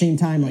at the same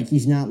time, like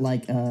he's not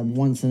like a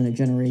once in a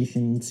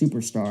generation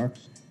superstar.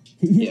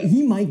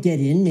 He might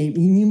get in.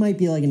 Maybe he might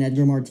be like an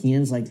Edgar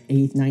Martinez, like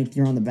 8th, 9th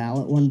year on the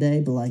ballot one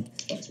day. But like,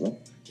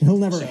 he'll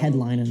never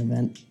headline an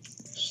event.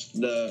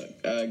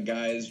 The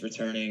guys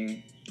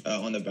returning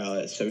on the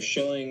ballot. So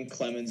Schilling,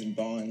 Clemens, and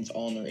Bonds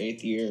all in their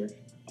 8th year,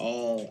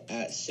 all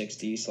at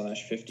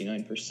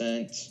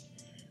 60/59%.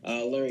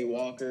 Larry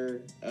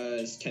Walker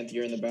is 10th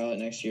year in the ballot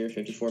next year,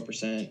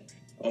 54%.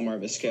 Omar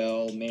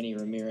Vizquel, Manny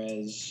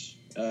Ramirez,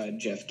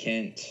 Jeff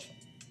Kent,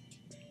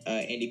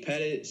 Andy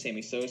Pettitte,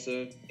 Sammy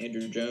Sosa,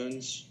 Andrew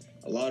Jones.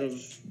 A lot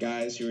of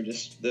guys who are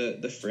just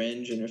the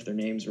fringe, and if their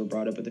names were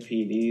brought up at the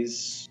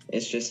PEDs,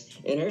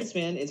 it hurts,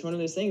 man. It's one of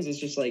those things. It's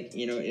just like,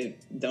 you know,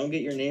 don't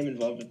get your name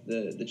involved with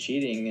the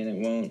cheating, and it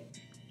won't,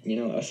 you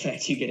know,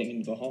 affect you getting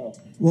into the Hall.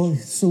 Well,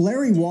 so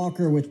Larry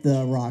Walker with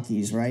the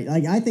Rockies, right?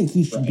 Like, I think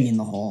he should be in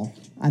the Hall.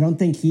 I don't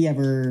think he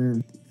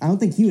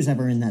was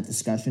ever in that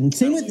discussion.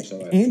 Same with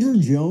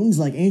Andrew Jones.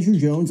 Like, Andrew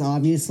Jones,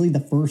 obviously, the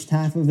first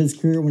half of his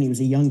career when he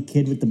was a young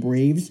kid with the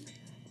Braves,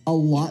 a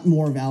lot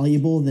more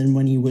valuable than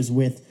when he was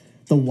with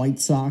the White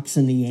Sox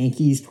and the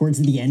Yankees towards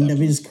the end of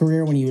his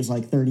career when he was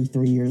like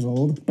 33 years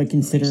old, but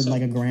considered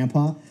like a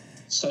grandpa.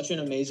 Such an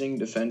amazing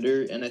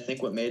defender, and I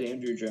think what made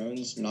Andrew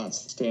Jones not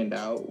stand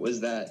out was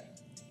that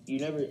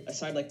you never,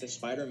 aside like the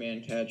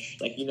Spider-Man catch,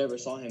 like you never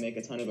saw him make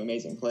a ton of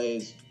amazing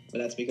plays, but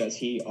that's because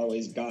he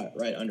always got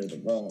right under the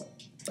ball.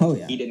 Oh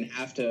yeah. He didn't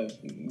have to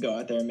go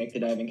out there and make the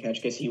diving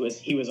catch because he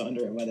was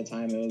under it by the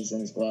time it was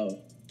in his glove.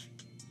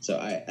 So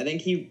I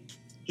think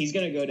he's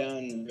going to go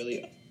down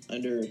really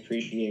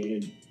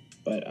underappreciated.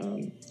 But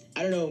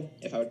I don't know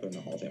if I would put him in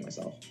the Hall of Fame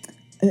myself.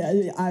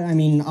 I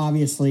mean,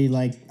 obviously,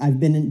 like, I've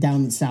been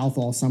down south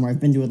all summer. I've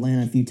been to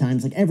Atlanta a few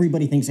times. Like,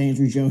 everybody thinks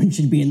Andrew Jones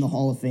should be in the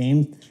Hall of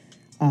Fame.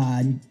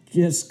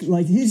 Just,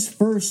 like, his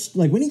first...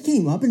 Like, when he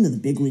came up into the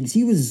big leagues,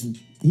 he was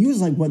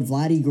like what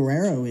Vladdy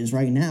Guerrero is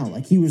right now.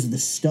 Like, he was the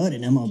stud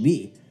in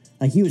MLB.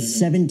 Like, he was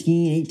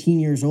 17,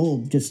 18 years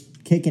old,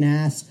 just kicking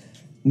ass,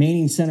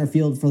 manning center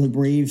field for the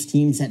Braves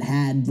teams that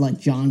had, like,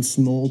 John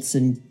Smoltz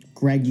and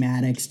Greg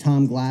Maddux,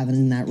 Tom Glavine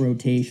in that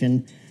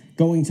rotation,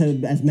 going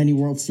to as many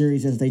World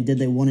Series as they did.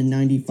 They won in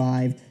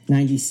 95,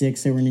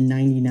 96. They were in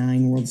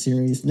 99 World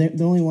Series.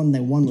 The only one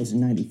they won was in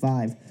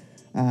 95.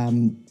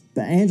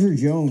 But Andrew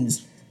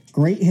Jones,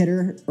 great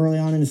hitter early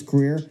on in his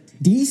career.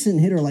 Decent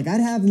hitter. Like, I'd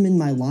have him in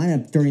my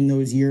lineup during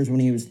those years when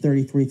he was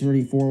 33,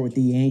 34 with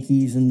the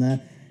Yankees and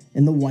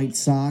the White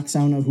Sox. I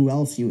don't know who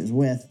else he was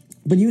with.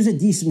 But he was a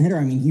decent hitter.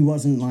 I mean, he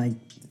wasn't like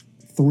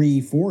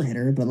 3-4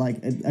 hitter, but like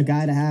a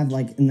guy to have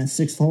like in the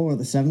 6th hole or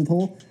the 7th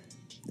hole,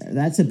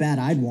 that's a bat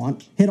I'd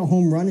want. Hit a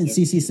home run in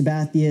CC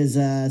Sabathia's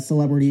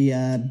celebrity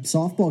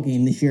softball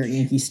game this year at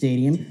Yankee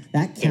Stadium.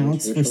 That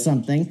counts for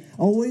something.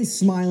 Always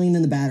smiling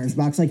in the batter's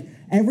box. Like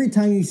every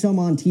time you saw him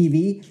on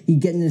TV, he'd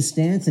get in his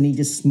stance and he'd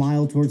just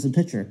smile towards the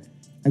pitcher.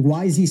 Like,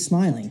 why is he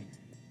smiling?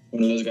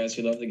 One of those guys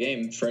who love the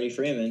game. Freddie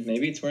Freeman.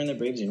 Maybe it's wearing the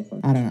Braves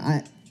uniform. I don't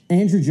know.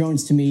 Andrew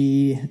Jones, to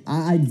me,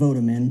 I'd vote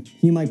him in.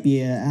 He might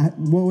be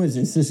what was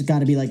this? This has got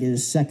to be like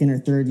his 2nd or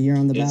 3rd year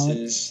on the ballot?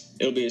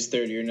 It'll be his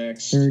 3rd year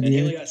next. Third year?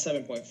 He only got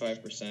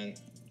 7.5%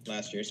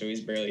 last year, so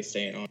he's barely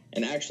staying on.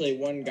 And actually,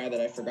 one guy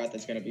that I forgot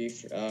that's going to be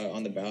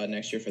on the ballot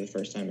next year for the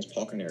first time is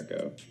Paul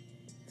Konerko.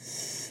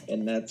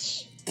 And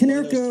that's...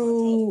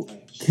 Konerko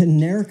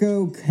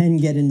can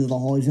get into the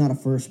Hall. He's not a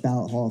first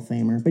ballot Hall of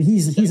Famer, but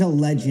he's a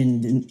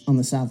legend on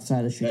the south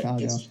side of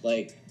Chicago. It's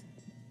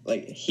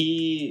like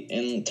he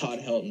and Todd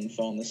Helton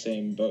fall in the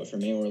same boat for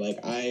me, where like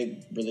I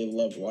really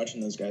loved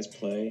watching those guys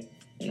play,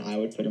 and I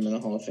would put him in the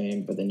Hall of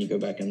Fame. But then you go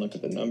back and look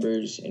at the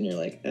numbers, and you're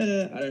like, I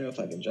don't know if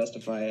I can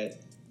justify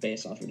it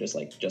based off of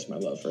just my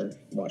love for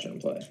watching him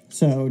play.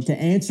 So to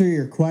answer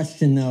your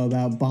question, though,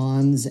 about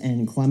Bonds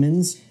and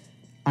Clemens,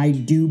 I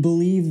do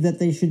believe that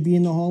they should be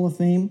in the Hall of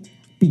Fame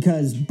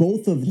because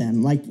both of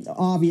them, like,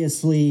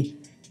 obviously,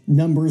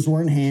 numbers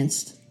were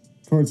enhanced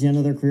towards the end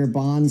of their career.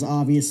 Bonds,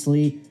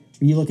 obviously,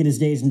 you look at his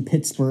days in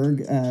Pittsburgh,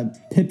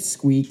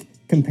 pipsqueak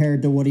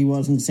compared to what he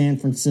was in San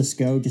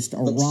Francisco, just a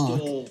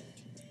rock.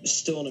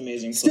 Still an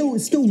amazing player.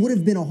 Still would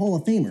have been a Hall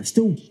of Famer.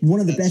 Still one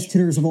of the best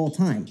hitters of all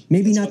time.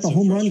 Maybe not the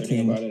home run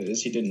king. About it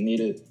is he didn't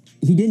need it.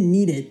 He didn't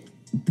need it.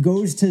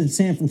 Goes to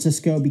San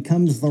Francisco,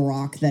 becomes the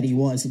rock that he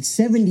was. It's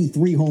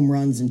 73 home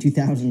runs in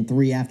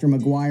 2003 after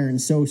McGuire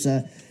and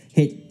Sosa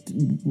hit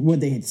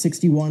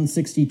 61,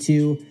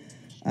 62.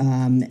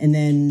 And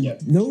then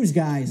those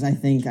guys, I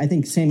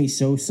think Sammy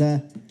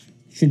Sosa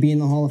should be in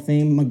the Hall of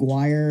Fame.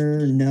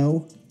 McGuire,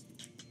 no.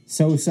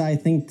 Sosa, I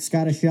think,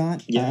 got a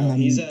shot. Yeah,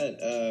 he's at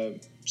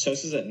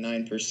Sosa's at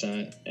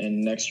 9%,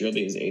 and next year will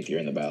be his 8th year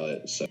in the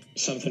ballot. So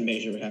something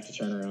major would have to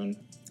turn around.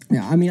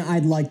 Yeah, I mean,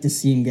 I'd like to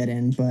see him get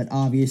in, but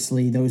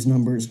obviously those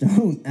numbers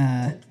don't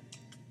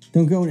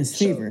go in his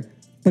favor.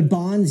 But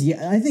Bonds,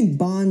 I think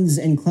Bonds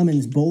and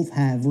Clemens both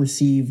have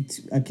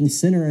received a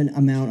considerable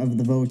amount of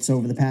the votes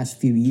over the past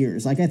few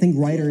years. Like, I think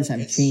writers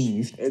have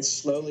changed. It's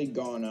slowly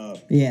gone up.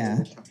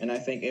 Yeah. And I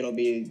think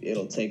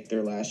it'll take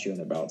their last year on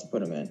the ballot to put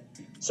them in.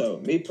 So,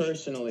 me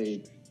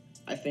personally,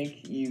 I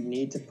think you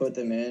need to put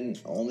them in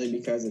only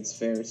because it's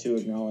fair to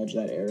acknowledge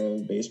that era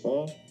of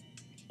baseball.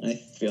 And I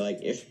feel like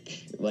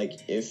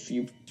if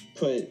you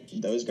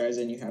put those guys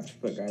in, you have to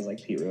put guys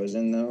like Pete Rose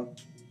in, though.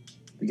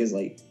 Because,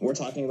 like, we're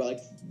talking about, like,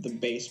 the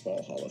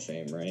baseball Hall of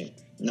Fame, right?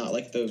 Not,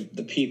 like,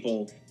 the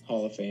people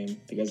Hall of Fame.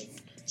 Because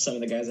some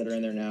of the guys that are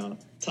in there now,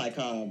 Ty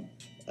Cobb,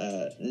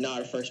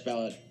 not a first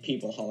ballot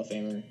people Hall of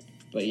Famer,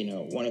 but, you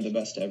know, one of the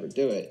best to ever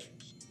do it.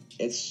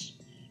 It's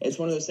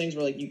one of those things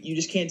where, like, you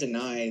just can't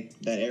deny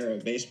that era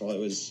of baseball. It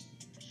was,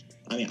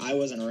 I mean, I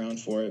wasn't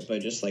around for it,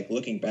 but just, like,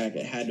 looking back,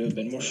 it had to have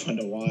been more fun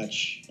to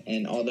watch.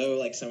 And although,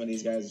 like, some of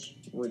these guys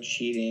were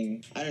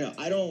cheating, I don't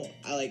know.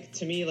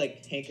 To me,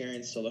 like, Hank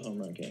Aaron's still the home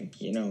run king,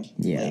 you know?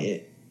 Yeah.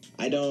 Like,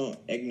 I don't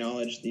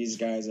acknowledge these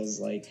guys as,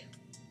 like,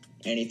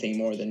 anything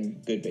more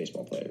than good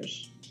baseball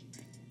players.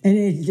 And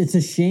it's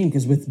a shame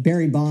because with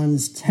Barry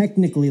Bonds,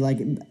 technically, like,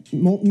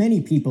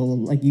 many people,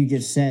 like you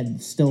just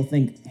said, still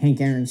think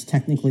Hank Aaron's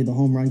technically the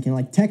home run king.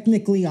 Like,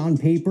 technically, on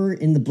paper,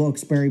 in the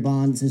books, Barry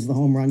Bonds is the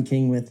home run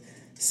king with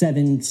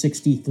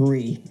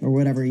 763 or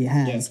whatever he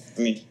has. Yeah,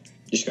 I mean, you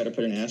just got to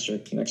put an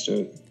asterisk next to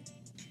it.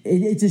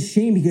 It's a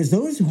shame because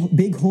those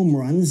big home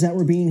runs that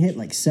were being hit,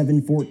 like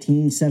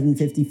 714,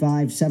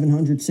 755,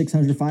 700,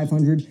 600,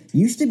 500,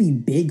 used to be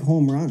big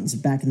home runs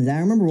back in the day. I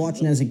remember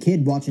watching as a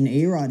kid, watching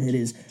A-Rod hit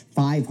his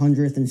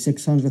 500th and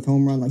 600th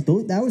home run. Like,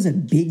 that was a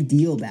big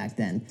deal back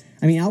then.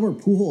 I mean, Albert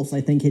Pujols,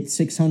 I think, hit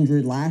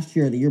 600 last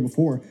year or the year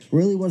before.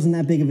 Really wasn't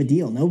that big of a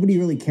deal. Nobody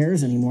really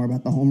cares anymore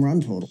about the home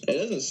run total. It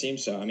doesn't seem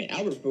so. I mean,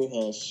 Albert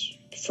Pujols,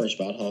 first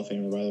ballot Hall of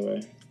Famer, by the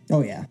way.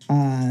 Oh, yeah.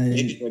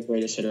 He's the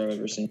greatest hitter I've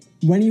ever seen.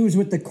 When he was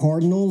with the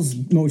Cardinals,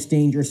 most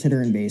dangerous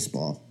hitter in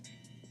baseball.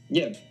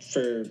 Yeah,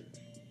 for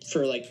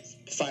like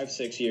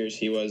 5-6 years,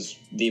 he was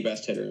the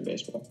best hitter in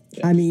baseball.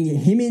 Yeah. I mean,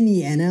 him in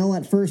the NL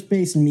at first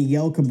base and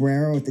Miguel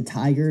Cabrera with the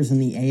Tigers in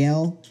the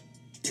AL,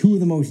 two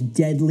of the most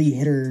deadly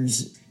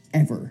hitters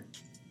ever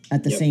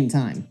at the same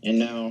time. And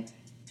now,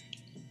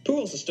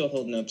 Pujols is still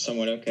holding up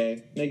somewhat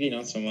okay. Maybe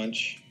not so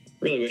much.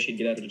 Really wish he'd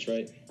get out of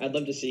Detroit. I'd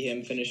love to see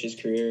him finish his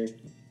career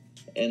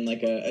in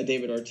like a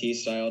David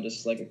Ortiz style,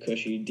 just like a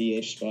cushy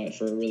DH spot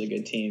for a really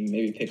good team.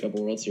 Maybe pick up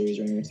a World Series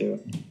ring or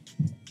two.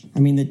 I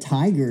mean, the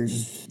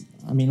Tigers,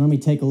 let me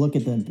take a look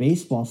at the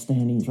baseball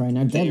standings right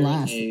now. Dead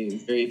last. They're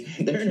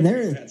in a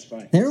very bad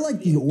spot. They're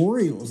like the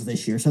Orioles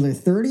this year. So they're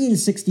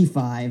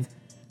 30-65,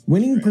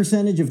 winning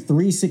percentage of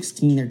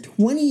 .316. They're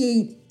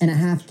 28 and a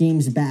half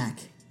games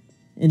back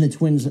in the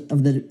Twins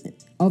of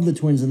the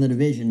Twins in the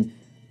division.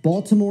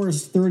 Baltimore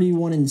is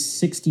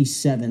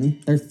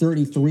 31-67. They're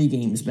 33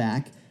 games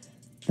back.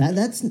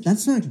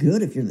 That's not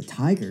good if you're the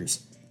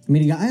Tigers. I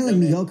mean, a guy like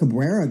Miguel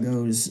Cabrera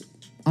goes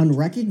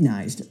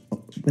unrecognized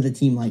with a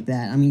team like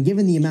that. I mean,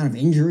 given the amount of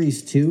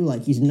injuries too,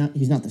 like he's not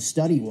the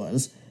stud he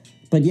was.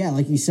 But yeah,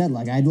 like you said,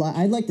 like I'd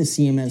like to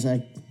see him as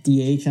a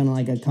DH on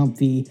like a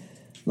comfy,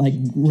 like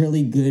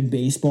really good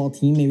baseball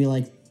team, maybe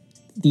like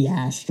the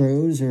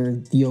Astros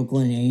or the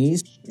Oakland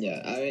A's.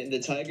 Yeah, I mean the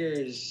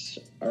Tigers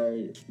are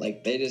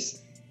like they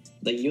just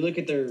like you look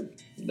at their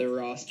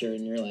roster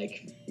and you're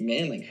like,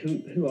 man, like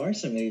who are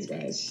some of these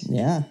guys?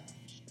 Yeah.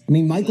 I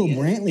mean, Michael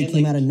Brantley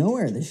came out of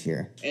nowhere this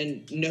year.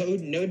 And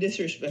no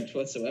disrespect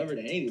whatsoever to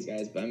any of these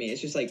guys, but I mean,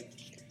 it's just like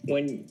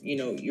when,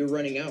 you're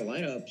running out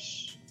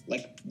lineups,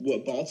 like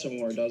what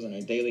Baltimore does on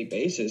a daily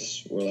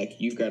basis, where like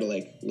you've got to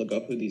like look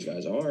up who these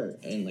guys are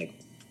and like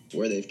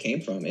where they've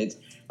came from. It's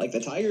like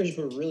the Tigers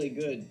were really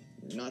good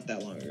not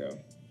that long ago.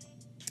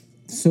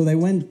 So they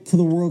went to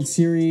the World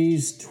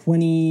Series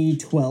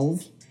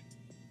 2012.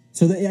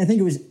 So I think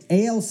it was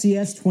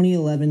ALCS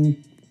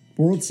 2011,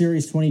 World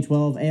Series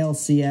 2012,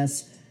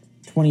 ALCS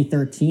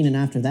 2013, and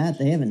after that,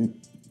 they haven't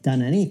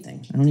done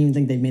anything. I don't even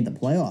think they've made the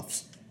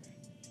playoffs.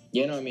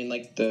 Yeah, no, I mean,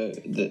 like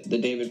the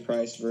David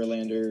Price,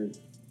 Verlander,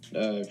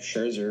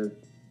 Scherzer,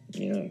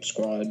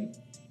 squad.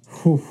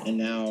 Whew. And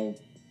now,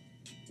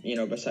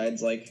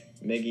 besides like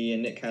Miggy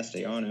and Nick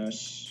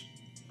Castellanos,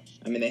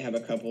 I mean, they have a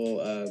couple,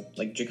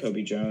 like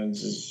Jacoby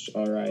Jones is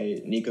all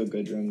right. Nico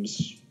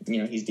Goodrum's,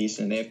 he's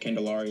decent. They have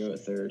Candelario at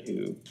third,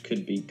 who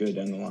could be good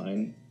down the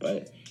line,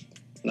 but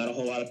not a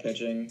whole lot of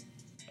pitching,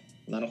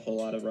 not a whole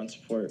lot of run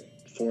support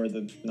for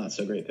the not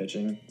so great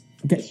pitching.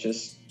 Okay. It's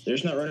just, they're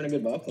just not running a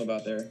good ball club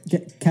out there.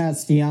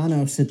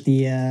 Castellanos hit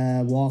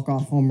the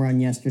walk-off home run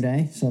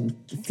yesterday, so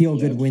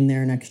feel-good win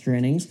there in extra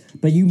innings.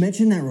 But you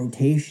mentioned that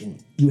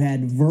rotation. You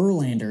had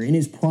Verlander in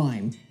his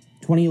prime,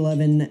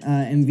 2011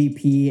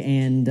 MVP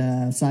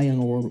and Cy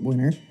Young Award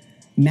winner.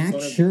 Max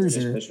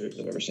Scherzer. Pitchers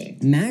I've ever seen.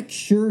 Max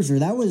Scherzer,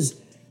 that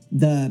was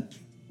the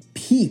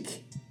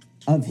peak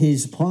of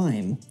his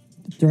prime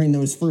during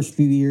those first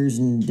few years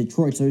in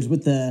Detroit. So he was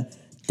with the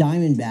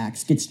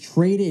Diamondbacks, gets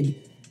traded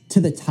to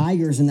the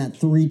Tigers in that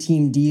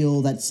 3-team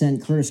deal that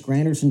sent Curtis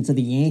Granderson to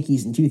the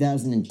Yankees in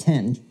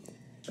 2010.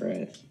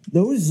 Right.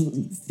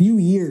 Those few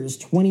years,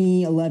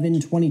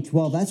 2011,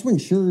 2012, that's when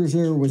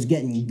Scherzer was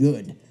getting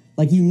good.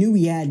 Like, you knew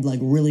he had,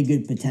 like, really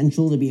good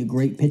potential to be a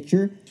great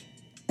pitcher.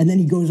 And then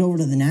he goes over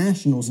to the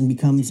Nationals and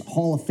becomes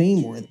Hall of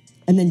Fame worthy.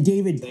 And then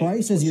David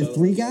Price as your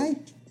 3 guy?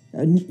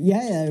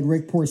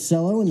 Rick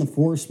Porcello in the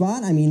 4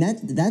 spot. I mean,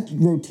 that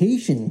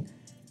rotation...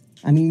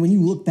 I mean, when you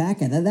look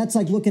back at that, that's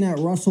like looking at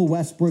Russell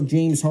Westbrook,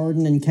 James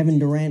Harden, and Kevin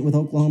Durant with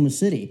Oklahoma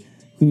City,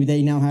 who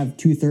they now have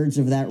 2/3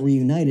 of that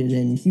reunited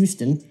in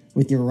Houston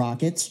with your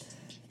Rockets.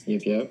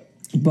 Yep.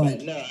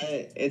 But no,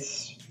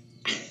 it's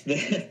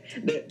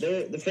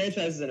the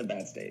franchise is in a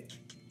bad state.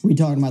 We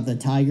talking about the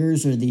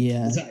Tigers or the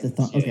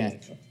okay?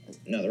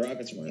 No, the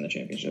Rockets are winning the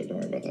championship. Don't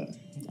worry about that.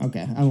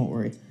 Okay, I won't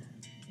worry.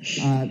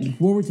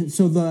 We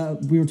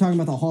were talking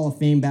about the Hall of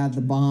Fame bat, the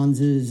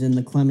Bondses and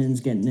the Clemens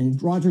getting in.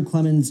 Roger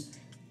Clemens,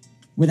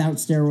 without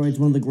steroids,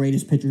 one of the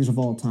greatest pitchers of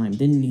all time.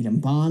 Didn't need him.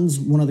 Bonds,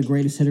 one of the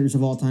greatest hitters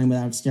of all time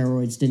without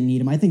steroids. Didn't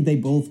need him. I think they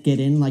both get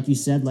in, like you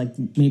said, like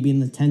maybe in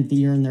the 10th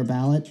year in their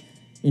ballot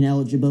in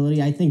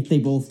eligibility. I think they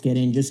both get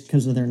in just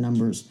because of their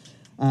numbers.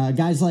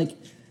 Guys like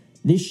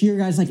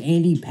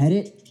Andy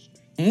Pettitte.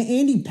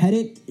 Andy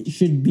Pettitte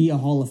should be a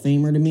Hall of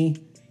Famer to me.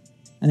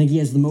 I think he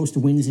has the most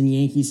wins in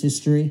Yankees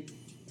history.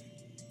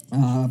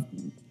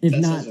 If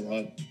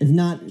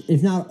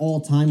not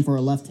all time for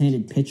a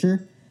left-handed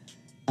pitcher.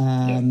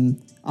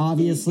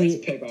 Obviously,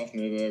 best pickoff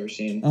move I've ever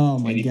seen. Oh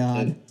my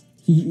God,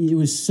 it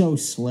was so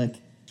slick.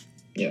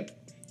 Yeah,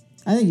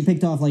 I think he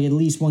picked off like at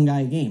least one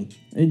guy a game.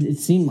 It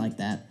seemed like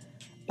that.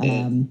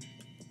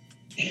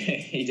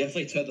 He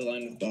definitely toed the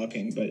line with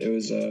balking, but it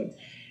was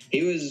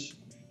he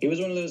was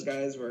one of those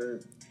guys where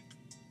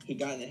he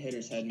got in the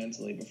hitter's head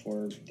mentally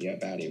before the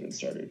at bat even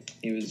started.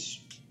 He was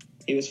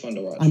fun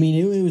to watch. I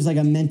mean, it was like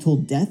a mental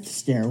death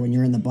stare when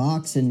you're in the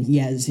box and he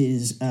has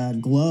his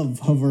glove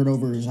hovered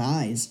over his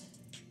eyes.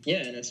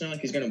 Yeah, and it's not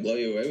like he's going to blow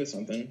you away with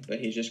something, but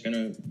he's just going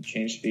to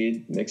change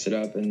speed, mix it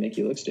up, and make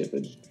you look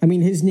stupid. I mean,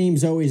 his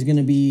name's always going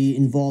to be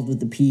involved with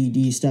the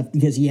PED stuff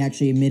because he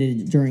actually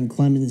admitted during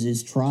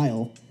Clemens'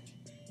 trial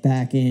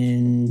back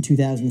in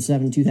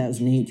 2007,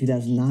 2008,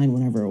 2009,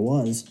 whenever it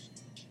was.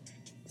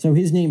 So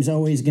his name's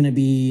always going to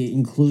be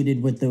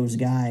included with those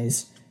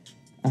guys.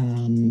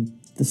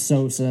 The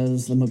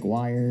Sosas, the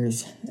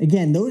McGuires.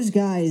 Again, those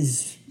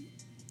guys,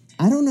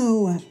 I don't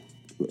know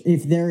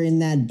if they're in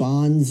that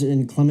Bonds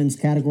and Clemens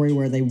category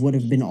where they would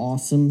have been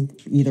awesome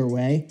either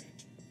way.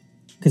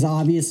 Because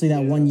obviously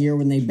that one year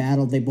when they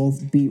battled, they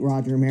both beat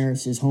Roger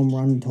Maris. His home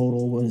run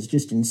total was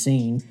just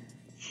insane.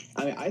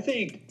 I mean, I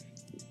think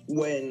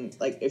when,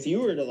 like, if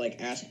you were to,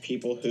 like, ask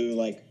people who,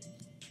 like,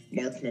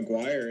 Mark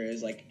McGuire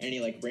is, like, any,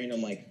 like,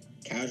 random, like,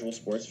 casual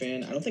sports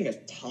fan, I don't think a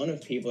ton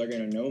of people are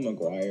going to know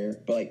McGuire.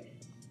 But,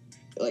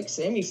 like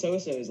Sammy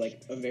Sosa is,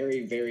 like, a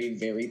very, very,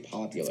 very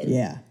popular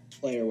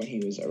player when he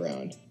was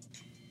around.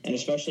 And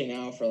especially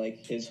now for,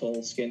 like, his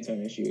whole skin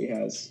tone issue he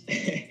has.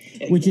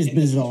 Which is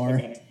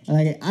bizarre.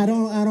 Like, I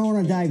don't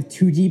want to dive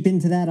too deep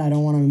into that. I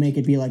don't want to make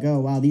it be like, oh,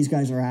 wow, these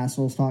guys are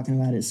assholes talking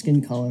about his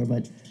skin color.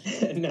 But,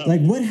 no,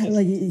 like,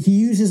 he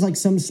uses, like,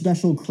 some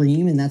special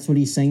cream, and that's what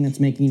he's saying that's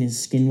making his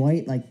skin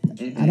white? Like,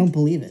 I don't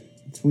believe it.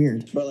 It's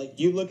weird. But, like,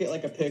 you look at,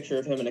 like, a picture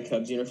of him in a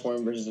Cubs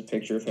uniform versus a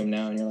picture of him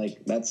now, and you're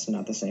like, that's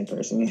not the same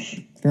person.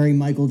 Very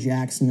Michael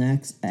Jackson.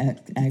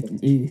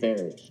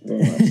 Very,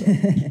 very much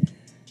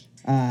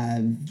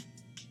so.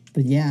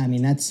 But yeah, I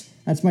mean, that's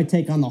my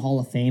take on the Hall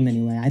of Fame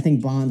anyway. I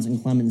think Bonds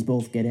and Clemens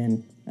both get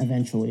in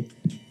eventually.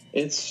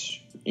 It's,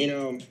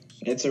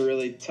 it's a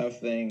really tough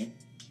thing.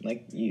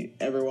 Like,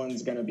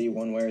 everyone's going to be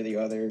one way or the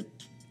other,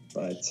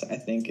 but I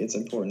think it's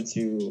important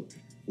to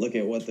look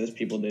at what those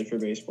people did for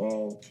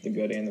baseball, the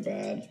good and the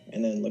bad,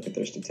 and then look at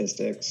their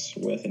statistics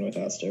with and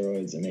without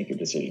steroids and make a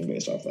decision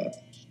based off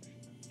that.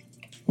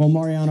 Well,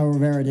 Mariano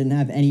Rivera didn't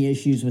have any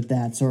issues with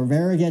that. So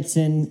Rivera gets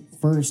in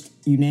first,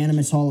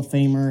 unanimous Hall of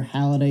Famer.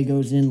 Halladay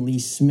goes in, Lee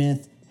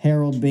Smith,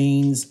 Harold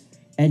Baines,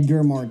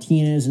 Edgar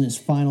Martinez in his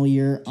final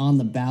year on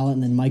the ballot,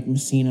 and then Mike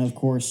Mussina, of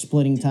course,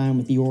 splitting time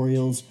with the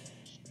Orioles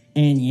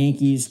and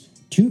Yankees.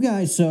 Two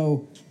guys,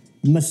 so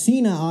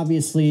Mussina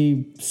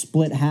obviously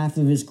split half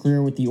of his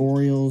career with the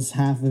Orioles,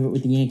 half of it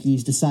with the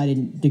Yankees,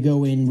 decided to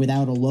go in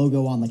without a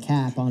logo on the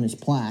cap on his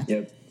plaque,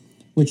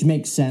 which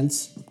makes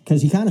sense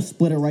because he kind of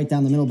split it right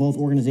down the middle. Both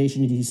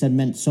organizations, he said,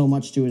 meant so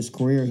much to his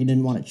career, he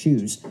didn't want to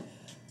choose.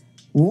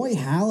 Roy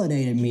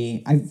Halladay, to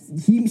me,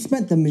 he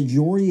spent the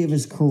majority of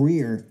his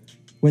career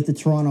with the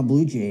Toronto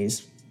Blue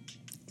Jays.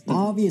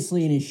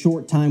 Obviously, in his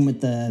short time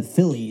with the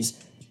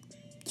Phillies,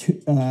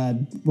 2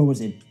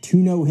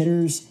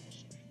 no-hitters,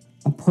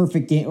 a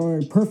perfect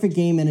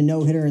game and a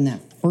no-hitter in that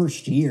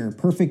first year.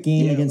 Perfect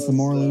game against the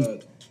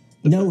Marlins.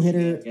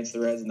 No-hitter against the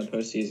Reds in the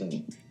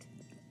postseason.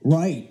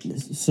 Right.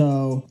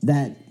 So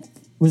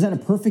was that a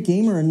perfect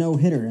game or a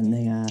no-hitter? And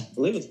they I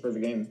believe it's a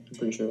perfect game. I'm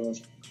pretty sure it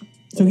was.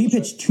 So he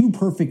pitched 2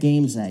 perfect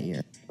games that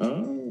year.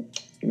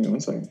 Give me 1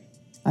 second.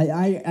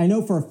 I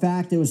know for a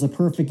fact it was a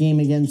perfect game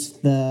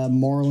against the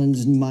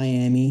Marlins in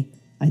Miami,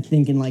 I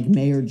think in like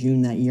May or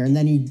June that year. And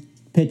then he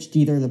pitched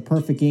either the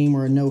perfect game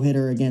or a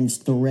no-hitter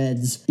against the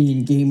Reds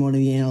in Game 1 of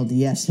the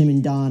NLDS, him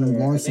and Don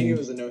Larson. I think it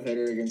was a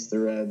no-hitter against the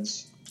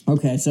Reds.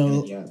 Okay,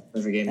 so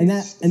perfect game. And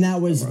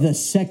that was the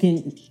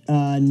second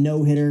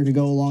no-hitter to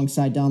go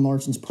alongside Don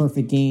Larson's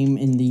perfect game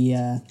in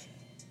the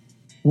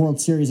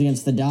World Series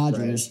against the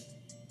Dodgers. Right.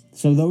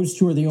 So those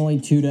two are the only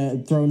two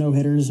to throw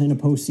no-hitters in a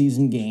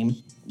postseason game.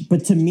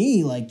 But to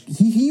me, like,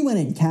 he went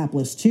in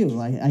capless, too.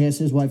 Like, I guess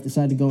his wife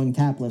decided to go in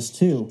capless,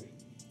 too.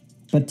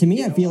 But to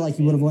me, I feel like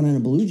he would have won in a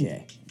Blue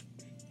Jay.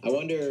 I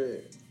wonder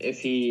if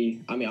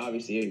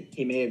obviously,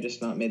 he may have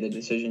just not made the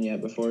decision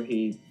yet before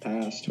he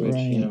passed, which,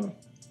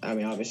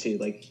 obviously,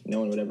 like, no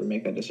one would ever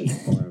make that decision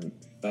for him.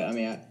 But,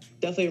 I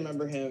definitely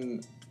remember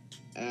him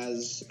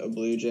as a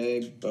Blue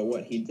Jay, but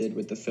what he did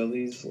with the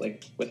Phillies,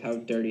 like, with how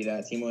dirty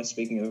that team was,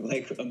 speaking of,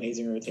 like,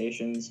 amazing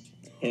rotations,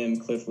 him,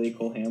 Cliff Lee,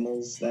 Cole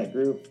Hamels, that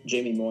group,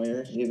 Jamie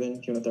Moyer, even,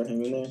 if you want to throw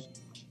him in there,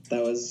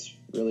 that was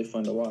really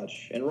fun to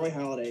watch. And Roy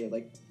Halladay,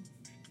 like,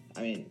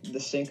 the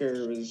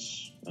sinker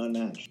was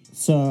unmatched.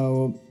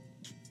 So,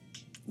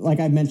 like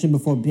I mentioned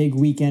before, big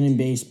weekend in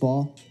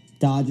baseball.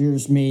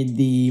 Dodgers made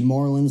the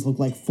Marlins look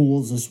like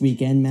fools this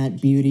weekend. Matt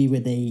Beauty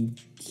with a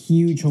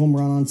huge home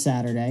run on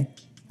Saturday.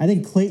 I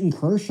think Clayton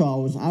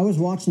Kershaw I was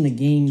watching the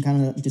game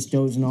kind of just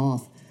dozing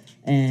off,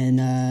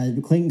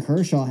 and Clayton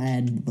Kershaw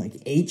had like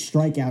 8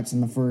 strikeouts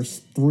in the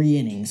first 3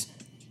 innings.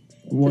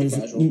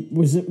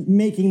 Was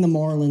making the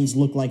Marlins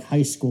look like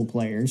high school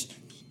players.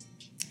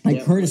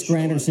 Like Curtis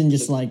Granderson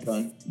just like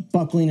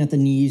buckling at the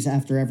knees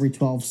after every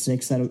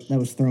 12-6 that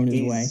was thrown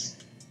his way.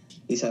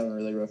 He's having a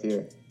really rough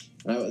year.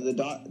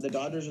 The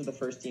Dodgers are the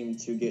first team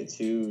to get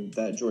to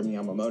that Jordan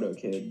Yamamoto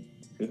kid,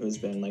 who has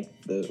been like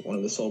one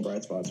of the sole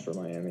bright spots for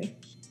Miami.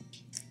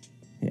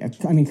 Yeah,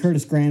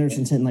 Curtis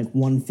Granderson's hitting like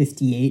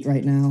 158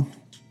 right now.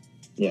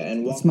 Yeah,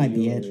 and this might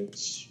be it.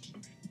 It's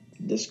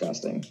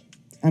disgusting.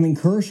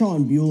 Kershaw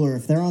and Buehler,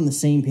 if they're on the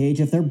same page,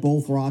 if they're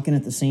both rocking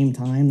at the same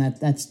time,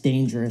 that's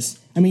dangerous.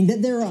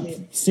 They're up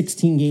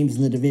 16 games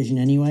in the division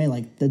anyway.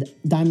 Like, the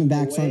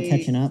Diamondbacks aren't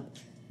catching up.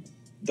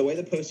 The way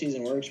the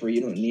postseason works, where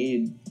you don't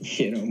need,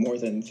 more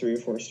than 3 or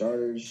 4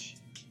 starters.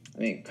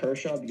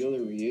 Kershaw,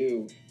 Buehler,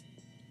 Ryu.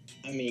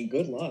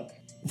 Good luck.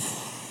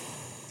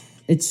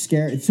 It's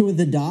scary. So with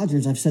the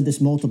Dodgers, I've said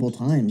this multiple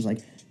times.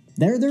 Like,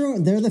 they're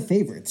the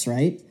favorites,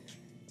 right?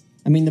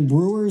 The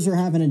Brewers are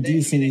having a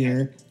decent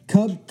year.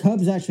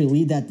 Cubs actually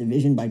lead that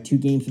division by 2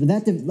 games, but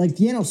the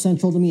NL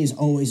Central to me is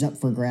always up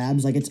for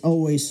grabs. Like, it's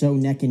always so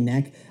neck and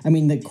neck.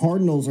 The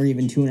Cardinals are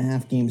even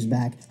 2.5 games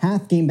back,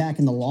 half game back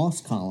in the loss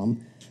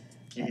column.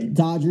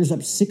 Dodgers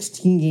up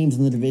 16 games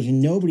in the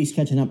division. Nobody's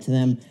catching up to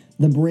them.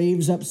 The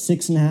Braves up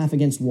 6.5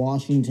 against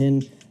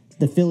Washington.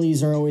 The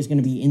Phillies are always going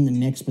to be in the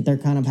mix, but they're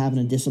kind of having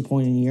a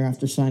disappointing year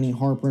after signing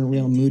Harper and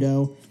Real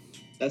Muto.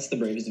 That's the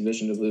Braves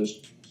division to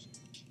lose.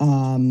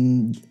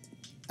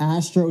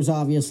 Astros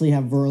obviously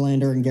have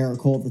Verlander and Garrett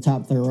Cole at the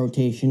top of their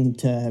rotation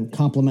to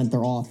complement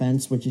their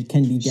offense, which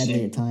can be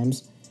deadly at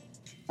times.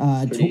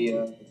 Pretty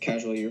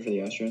casual year for the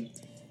Astros.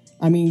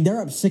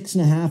 They're up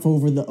 6.5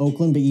 over the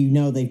Oakland,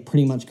 but they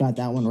pretty much got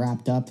that one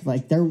wrapped up.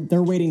 Like,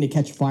 they're waiting to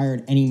catch fire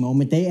at any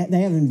moment. They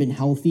haven't been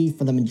healthy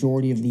for the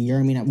majority of the year.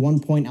 At one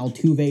point,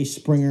 Altuve,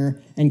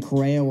 Springer, and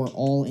Correa were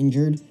all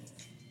injured.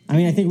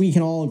 I think we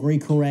can all agree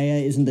Correa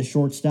isn't the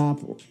shortstop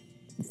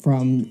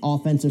from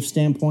offensive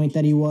standpoint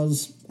that he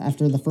was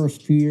after the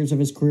first few years of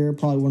his career.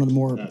 Probably one of the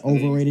more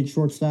overrated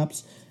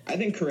shortstops. I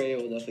think Correa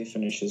will definitely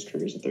finish his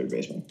career as a third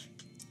baseman.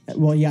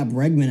 Well, yeah,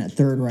 Bregman at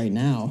third right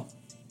now.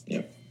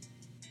 Yep.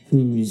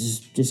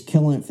 Who's just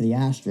killing it for the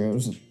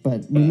Astros.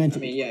 But we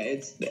mentioned...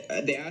 it's the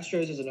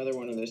Astros is another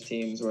one of those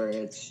teams where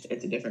it's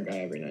a different guy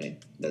every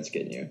night that's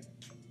getting you.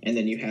 And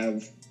then you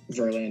have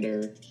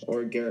Verlander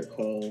or Garrett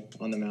Cole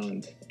on the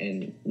mound,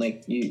 and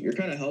like you're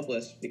kind of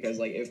helpless because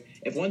like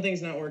if one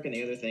thing's not working,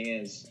 the other thing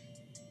is.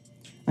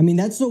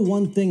 That's the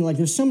one thing. Like,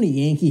 there's so many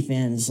Yankee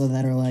fans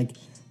that are like,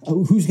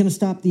 oh, "Who's going to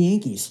stop the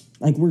Yankees?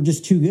 Like, we're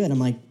just too good." I'm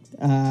like,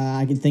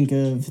 I can think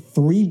of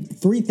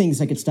three things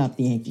that could stop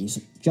the Yankees: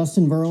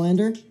 Justin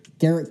Verlander,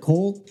 Garrett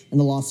Cole, and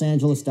the Los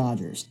Angeles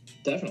Dodgers.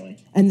 Definitely.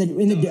 And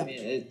in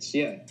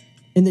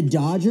the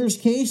Dodgers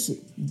case,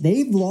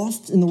 they've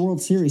lost in the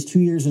World Series 2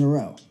 years in a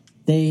row.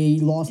 They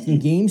lost in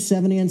Game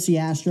 7 against the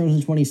Astros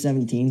in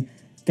 2017,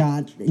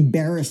 got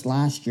embarrassed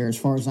last year, as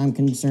far as I'm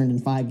concerned, in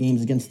 5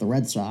 games against the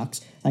Red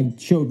Sox. I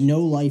showed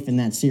no life in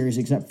that series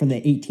except for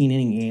the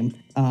 18-inning game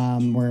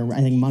where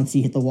I think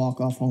Muncy hit the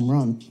walk-off home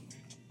run.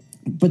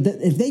 But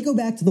if they go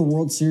back to the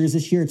World Series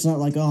this year, it's not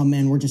like, oh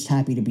man, we're just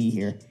happy to be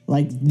here.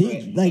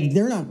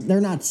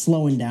 They're not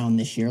slowing down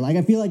this year. Like,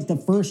 I feel like the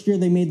first year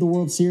they made the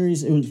World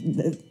Series,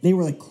 they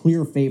were the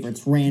clear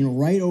favorites, ran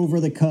right over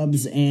the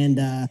Cubs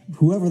and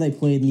whoever they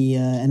played in the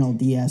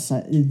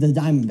NLDS, the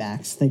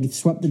Diamondbacks. They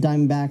swept the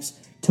Diamondbacks,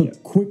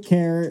 took quick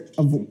care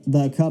of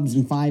the Cubs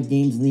in 5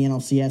 games in the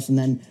NLCS, and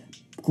then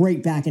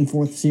great back and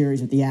forth series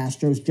with the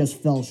Astros,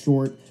 just fell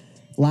short.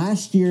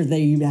 Last year,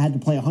 they had to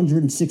play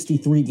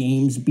 163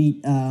 games,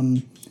 beat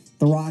the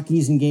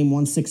Rockies in game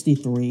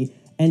 163,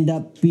 end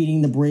up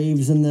beating the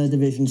Braves in the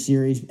division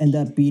series, end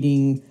up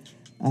beating,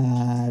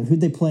 who'd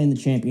they play in the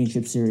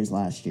championship series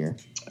last year?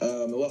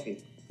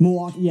 Milwaukee.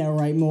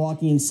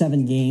 Milwaukee in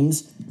 7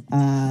 games.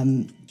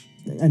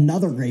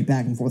 Another great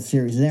back-and-forth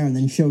series there, and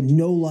then showed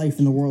no life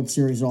in the World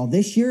Series at all.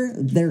 This year,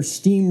 they're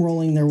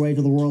steamrolling their way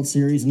to the World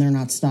Series, and they're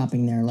not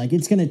stopping there. Like,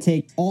 it's going to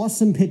take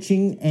awesome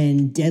pitching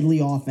and deadly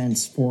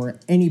offense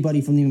for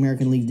anybody from the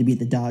American League to beat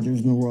the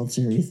Dodgers in the World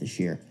Series this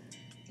year.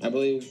 I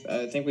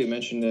think we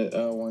mentioned it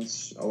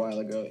once a while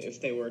ago. If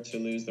they were to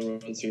lose the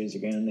World Series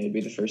again, they'd be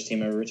the first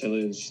team ever to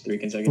lose 3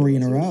 consecutive 3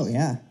 in a World row, Series.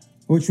 yeah.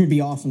 Which would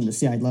be awesome to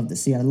see. I'd love to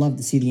see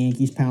the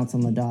Yankees pounce on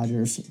the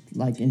Dodgers,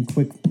 like, in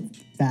quick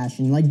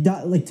fashion.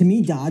 Like to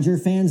me, Dodger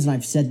fans, and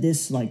I've said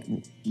this, like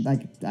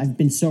I've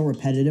been so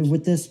repetitive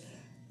with this,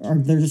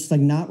 they're just,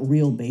 like, not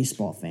real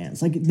baseball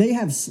fans. Like, they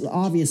have,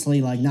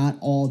 obviously, like, not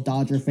all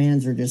Dodger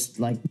fans are just,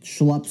 like,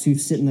 schlups who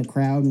sit in the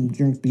crowd and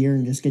drink beer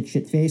and just get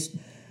shit-faced.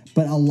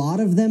 But a lot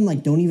of them,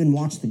 like, don't even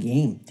watch the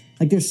game.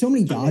 Like, there's so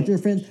many Dodger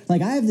fans.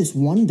 Like, I have this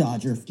one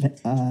Dodger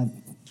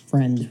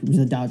friend who's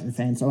a Dodger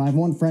fan. So I have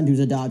one friend who's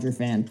a Dodger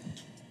fan.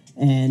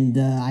 And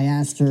I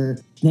asked her,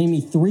 name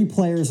me 3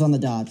 players on the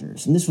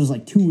Dodgers. And this was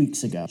like 2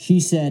 weeks ago. She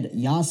said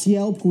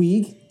Yasiel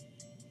Puig.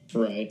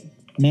 Right.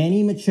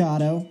 Manny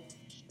Machado.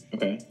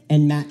 Okay.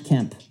 And Matt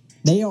Kemp.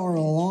 They are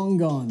long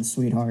gone,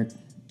 sweetheart.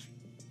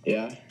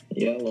 Yeah,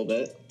 a little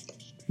bit.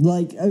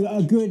 Like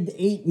a good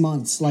 8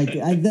 months. Like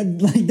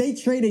they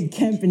traded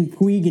Kemp and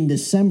Puig in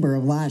December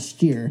of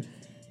last year.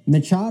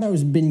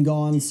 Machado's been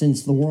gone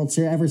since the World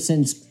Series, ever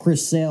since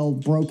Chris Sale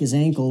broke his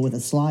ankle with a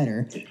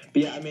slider.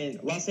 But yeah, I mean,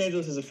 Los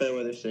Angeles is a fair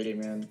weather city,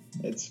 man.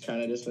 It's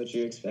kind of just what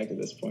you expect at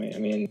this point. I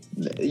mean,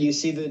 you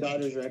see the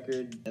Dodgers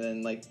record, and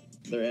then, like,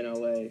 they're in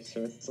LA,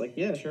 so it's like,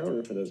 yeah, sure, I'll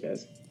root for those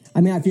guys.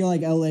 I mean, I feel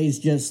like LA's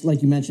just,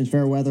 like you mentioned,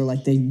 fair weather.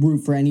 Like, they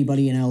root for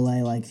anybody in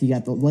LA. Like, you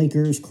got the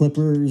Lakers,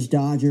 Clippers,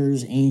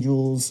 Dodgers,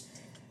 Angels.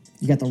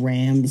 You got the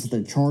Rams,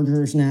 the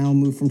Chargers now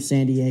moved from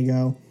San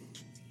Diego.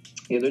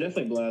 Yeah, they're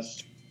definitely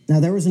blessed. Now,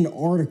 there was an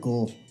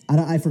article,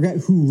 I forget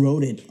who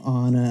wrote it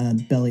on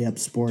Belly Up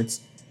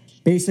Sports,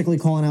 basically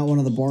calling out one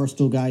of the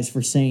Barstool guys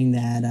for saying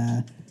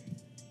that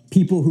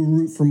people who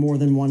root for more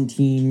than one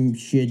team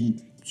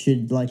should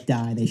like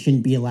die. They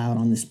shouldn't be allowed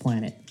on this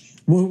planet.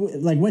 Well,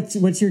 like,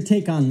 what's your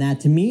take on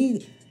that? To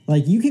me,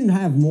 like, you can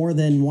have more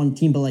than one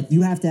team, but, like,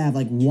 you have to have,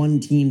 like, one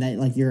team that,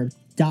 like, you're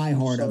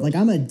diehard of. Like,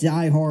 I'm a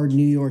diehard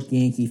New York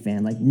Yankee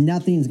fan. Like,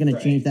 nothing's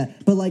gonna change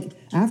that. But, like,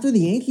 after the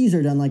Yankees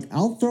are done, like,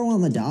 I'll throw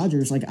on the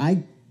Dodgers. Like,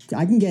 I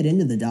can get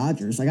into the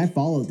Dodgers. Like, I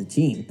follow the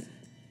team.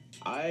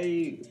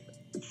 I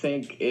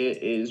think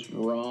it is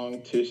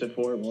wrong to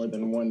support more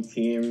than one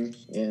team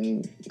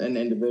in an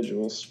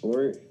individual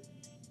sport.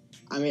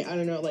 I mean, I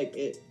don't know, like,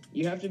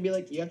 you have to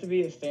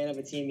be a fan of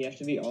a team. You have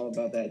to be all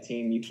about that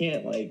team. You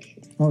can't, like...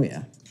 Oh,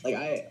 yeah.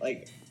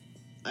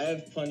 I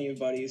have plenty of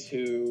buddies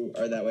who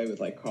are that way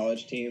with, like,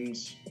 college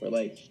teams, or,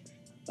 like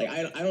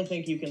I don't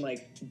think you can,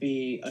 like,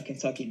 be a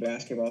Kentucky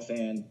basketball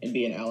fan and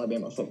be an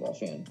Alabama football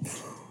fan.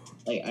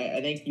 Like,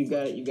 I think you've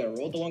got to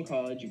roll with the one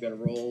college. You've got to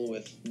roll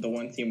with the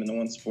one team and the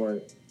one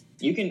sport.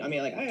 You can, I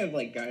mean, like, I have,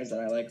 like, guys that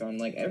I like on,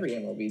 like, every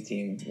MLB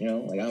team, you know?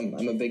 Like,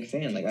 I'm a big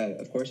fan. Like,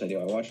 of course I do.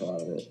 I watch a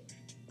lot of it.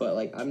 But,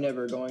 like, I'm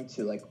never going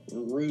to, like,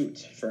 root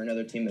for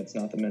another team that's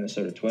not the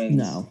Minnesota Twins.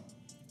 No.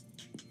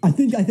 I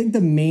think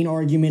the main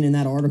argument in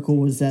that article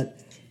was that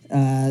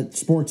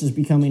sports is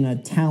becoming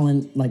a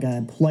talent, like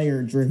a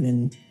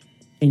player-driven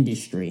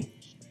industry.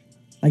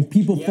 Like,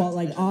 people thought,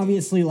 like,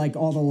 obviously, like,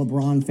 all the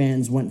LeBron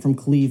fans went from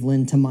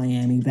Cleveland to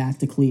Miami, back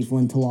to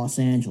Cleveland to Los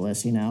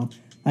Angeles, you know?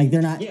 Like,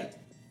 they're not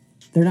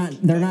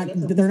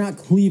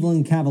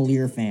Cleveland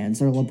Cavalier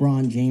fans or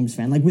LeBron James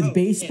fan. Like, with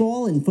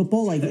baseball and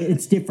football, like,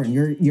 it's different.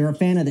 You're a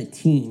fan of the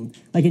team.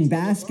 Like, in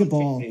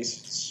basketball,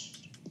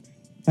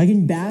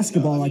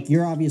 like,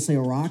 you're obviously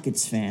a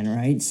Rockets fan,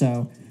 right?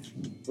 So,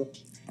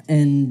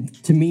 and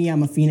to me,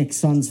 I'm a Phoenix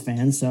Suns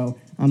fan, so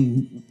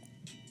I'm,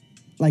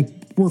 like,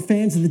 we're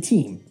fans of the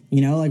team.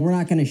 Like, we're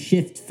not going to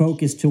shift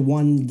focus to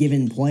one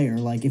given player.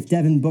 Like, if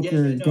Devin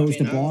Booker goes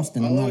to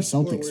Boston, I'm not a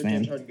Celtics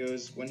fan. James Harden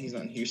goes when he's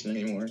not in Houston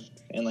anymore.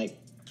 And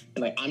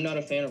I'm not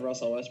a fan of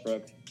Russell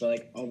Westbrook, but,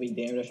 like, I'll be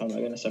damned if I'm not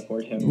going to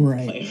support him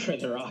playing for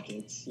the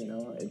Rockets,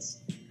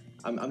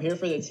 I'm here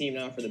for the team,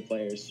 not for the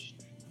players.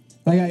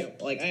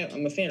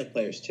 I'm a fan of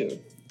players, too.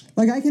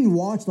 Like, I can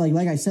watch,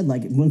 like I said,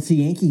 like, once the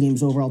Yankee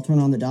game's over, I'll turn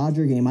on the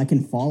Dodger game. I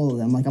can follow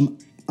them.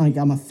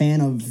 I'm a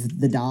fan of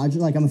the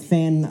Dodgers. Like, I'm a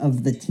fan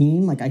of the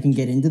team. Like, I can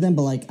get into them,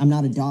 but, like, I'm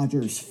not a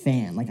Dodgers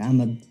fan. Like,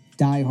 I'm a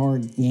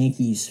diehard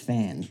Yankees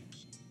fan.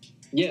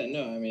 Yeah,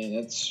 no, I mean,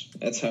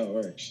 that's how it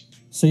works.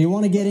 So you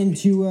want to get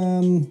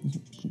into,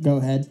 go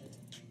ahead.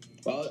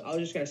 Well, I was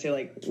just going to say,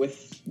 like,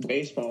 with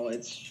baseball,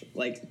 it's,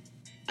 like,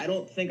 I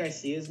don't think I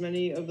see as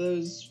many of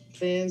those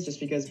fans just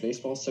because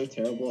baseball's so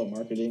terrible at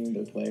marketing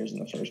their players in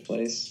the first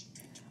place.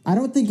 I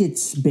don't think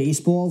it's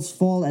baseball's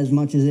fault as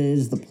much as it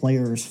is the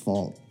player's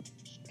fault.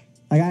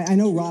 Like, I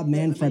know Rob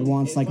Manfred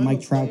wants, like,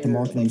 Mike Trout to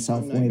market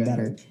himself way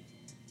better.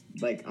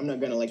 Like, I'm not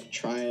going to, like,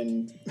 try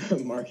and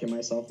market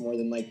myself more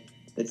than, like,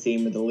 the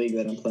team or the league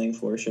that I'm playing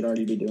for should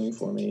already be doing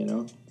for me,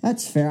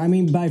 That's fair. I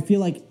mean, but I feel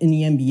like in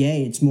the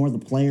NBA, it's more the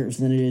players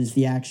than it is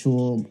the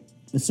actual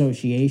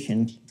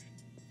association.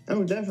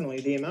 Oh,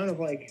 definitely. The amount of,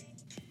 like,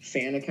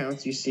 fan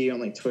accounts you see on,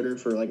 like, Twitter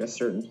for, like, a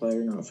certain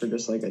player, not for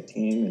just, like, a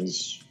team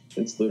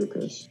it's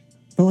ludicrous.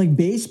 But, like,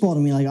 baseball to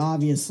me, like,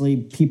 obviously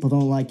people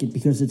don't like it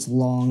because it's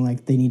long.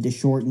 Like, they need to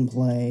shorten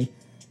play,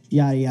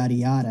 yada, yada,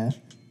 yada.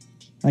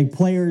 Like,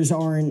 players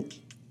aren't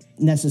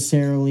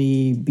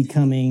necessarily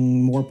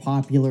becoming more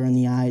popular in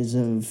the eyes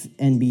of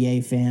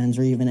NBA fans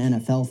or even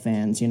NFL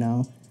fans,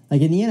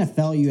 Like, in the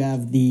NFL, you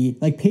have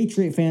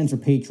Patriot fans are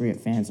Patriot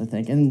fans, I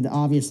think. And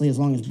obviously, as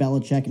long as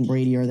Belichick and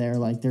Brady are there,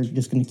 like, they're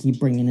just going to keep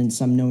bringing in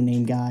some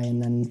no-name guy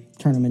and then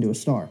turn him into a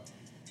star.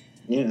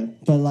 Yeah.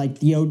 But, like,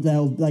 the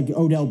Odell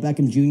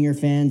Beckham Jr.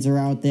 fans are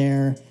out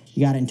there.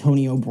 You got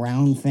Antonio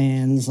Brown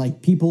fans.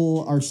 Like,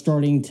 people are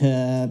starting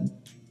to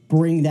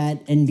bring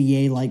that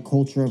NBA-like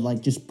culture of,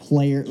 like, just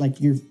player,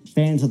 like, you're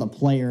fans of the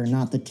player,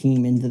 not the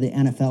team, into the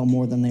NFL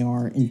more than they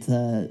are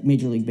into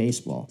Major League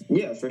Baseball.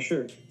 Yeah, for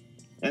sure.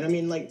 And I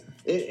mean, like,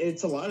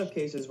 it's a lot of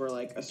cases where,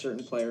 like, a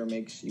certain player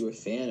makes you a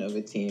fan of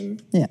a team.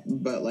 Yeah.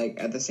 But, like,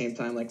 at the same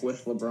time, like,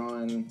 with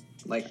LeBron,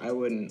 like, I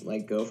wouldn't,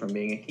 like, go from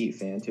being a Heat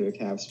fan to a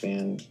Cavs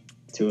fan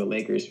to a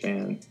Lakers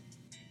fan.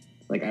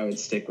 Like, I would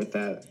stick with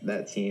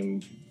that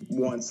team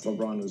once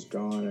LeBron was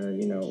gone, or,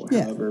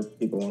 however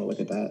people want to look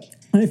at that.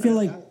 And I feel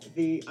like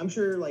I'm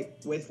sure, like,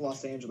 with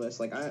Los Angeles,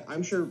 like,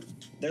 I'm sure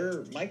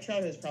Mike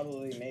Trout has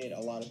probably made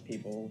a lot of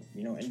people,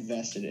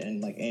 invested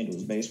in, like,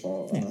 Angels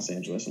baseball in Los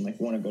Angeles and, like,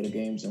 want to go to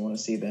games and want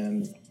to see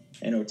them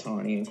and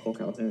Ohtani and Cole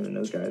Calhoun and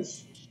those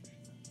guys.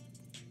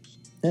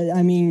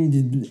 I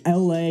mean,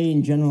 LA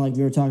in general, like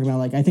we were talking about,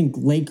 like, I think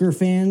Laker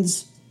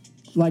fans,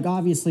 like,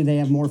 obviously they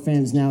have more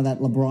fans now that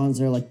LeBron's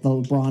there. Like, the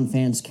LeBron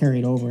fans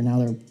carried over. Now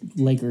they're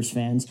Lakers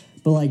fans.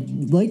 But, like,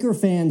 Laker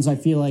fans, I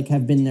feel like,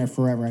 have been there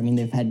forever. I mean,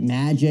 they've had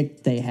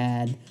Magic. They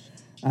had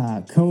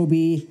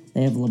Kobe.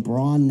 They have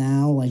LeBron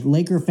now. Like,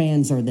 Laker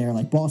fans are there.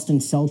 Like, Boston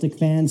Celtic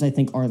fans, I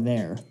think, are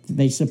there.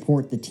 They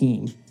support the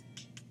team.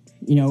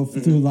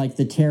 Through, like,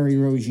 the Terry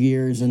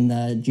Roziers and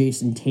the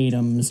Jason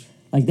Tatums.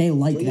 Like, they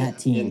like that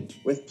team. And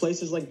with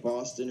places like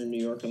Boston and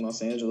New York and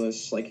Los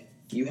Angeles, like,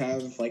 you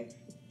have, like,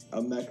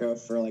 a mecca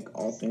for, like,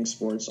 all things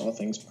sports, all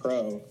things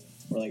pro.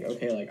 We're like,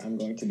 okay, like, I'm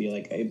going to be,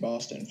 like, a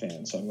Boston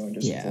fan, so I'm going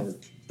to support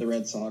the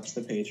Red Sox,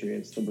 the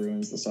Patriots, the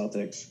Bruins, the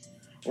Celtics.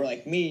 Or,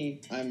 like,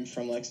 me, I'm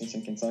from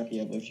Lexington, Kentucky.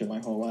 I've lived here my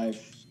whole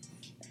life.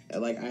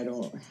 Like, I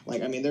don't,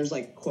 like, I mean, there's,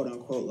 like,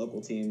 quote-unquote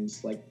local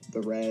teams, like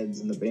the Reds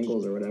and the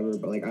Bengals or whatever,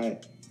 but, like,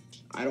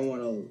 I don't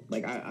want to,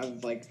 like,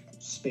 I've, like,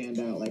 spanned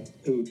out, like,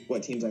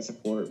 what teams I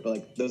support, but,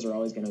 like, those are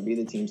always going to be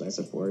the teams I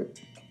support.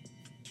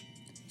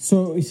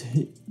 So, it's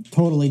a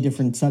totally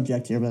different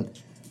subject here, but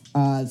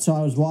so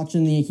I was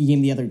watching the Yankee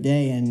game the other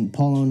day, and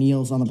Paul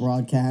O'Neill's on the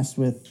broadcast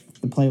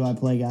with the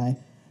play-by-play guy,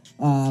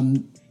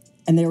 and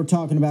they were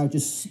talking about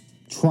just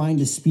trying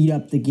to speed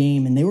up the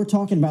game, and they were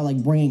talking about,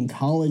 like, bringing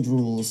college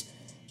rules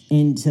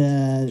into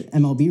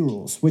MLB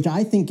rules, which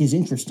I think is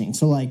interesting.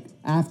 So, like,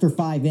 after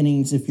 5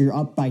 innings, if you're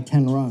up by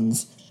 10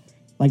 runs,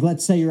 like,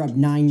 let's say you're up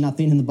 9-0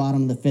 in the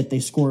bottom of the 5th, they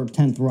score a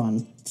 10th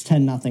run, it's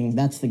 10-0,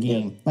 that's the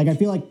game. Yeah. Like, I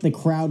feel like the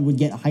crowd would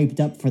get hyped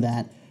up for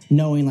that,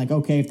 knowing, like,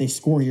 okay, if they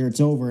score here, it's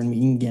over and we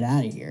can get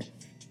out of here.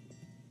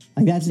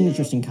 Like, that's an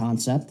interesting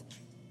concept.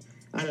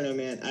 I don't know,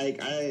 man.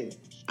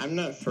 I'm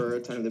not for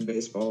a ton of the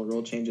baseball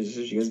rule changes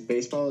just because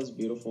baseball is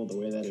beautiful the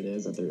way that it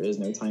is, that there is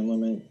no time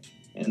limit.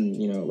 And,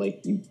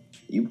 like,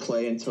 you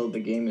play until the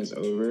game is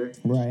over.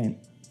 Right.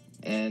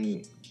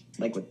 And,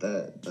 like, with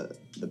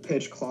the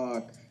pitch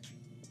clock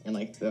and,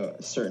 like, the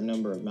certain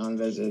number of mound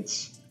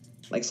visits,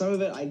 like, some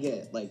of it I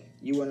get. Like,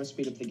 you want to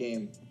speed up the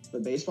game.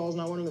 But baseball is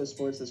not one of those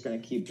sports that's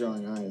going to keep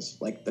drawing eyes.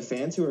 Like, the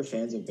fans who are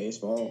fans of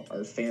baseball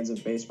are fans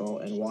of baseball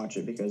and watch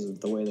it because of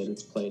the way that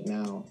it's played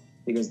now,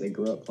 because they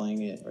grew up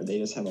playing it, or they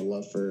just have a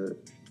love for,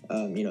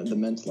 the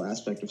mental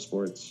aspect of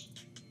sports.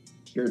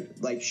 you're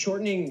like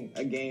shortening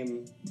a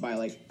game by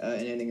like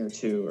an inning or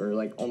two, or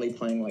like only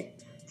playing like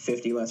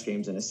 50 less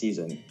games in a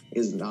season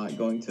is not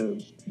going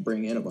to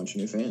bring in a bunch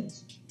of new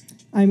fans.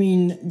 I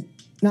mean,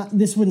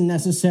 this wouldn't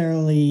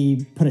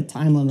necessarily put a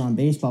time limit on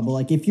baseball, but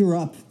like if you're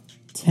up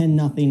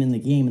 10-0 in the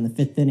game in the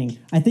fifth inning,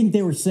 I think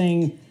they were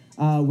saying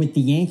with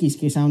the Yankees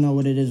case, I don't know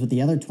what it is with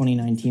the other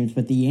 29 teams,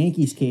 but the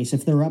Yankees case,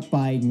 if they're up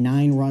by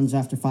 9 runs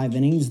after 5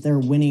 innings, they're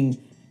winning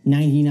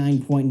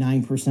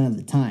 99.9% of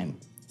the time.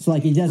 So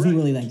like it doesn't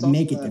really like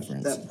make a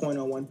difference. That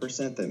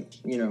 0.01% that,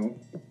 you know,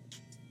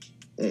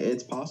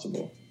 it's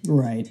possible.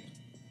 Right.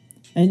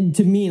 And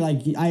to me,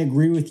 like, I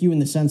agree with you in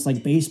the sense,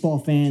 like, baseball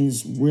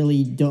fans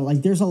really don't,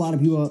 like, there's a lot of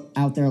people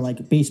out there,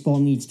 like, baseball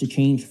needs to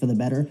change for the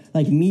better.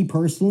 Like, me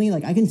personally,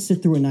 like, I can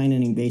sit through a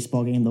 9-inning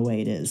baseball game the way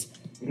it is.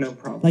 No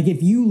problem. Like,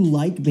 if you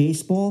like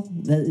baseball,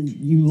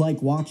 you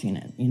like watching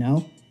it, you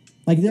know?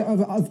 Like,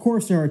 of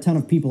course, there are a ton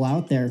of people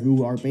out there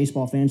who are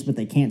baseball fans, but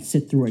they can't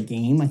sit through a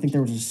game. I think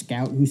there was a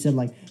scout who said,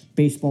 like,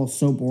 baseball is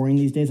so boring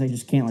these days, I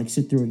just can't, like,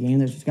 sit through a game.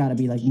 There's just got to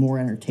be, like, more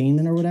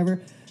entertainment or whatever.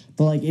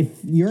 But, like, if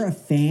you're a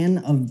fan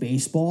of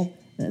baseball,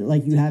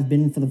 like you have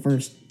been for the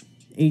first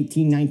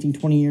 18, 19,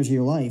 20 years of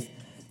your life,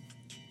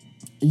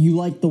 you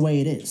like the way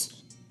it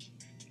is.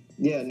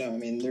 Yeah, no, I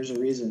mean, there's a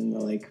reason that,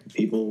 like,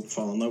 people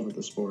fall in love with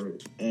the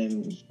sport.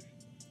 And,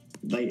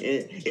 like,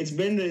 it's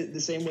been the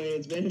same way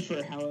it's been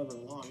for however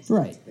long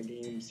since the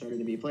game started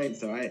to be played.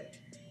 So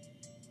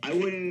I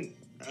wouldn't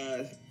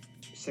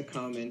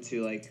succumb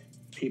into, like,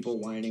 people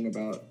whining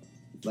about,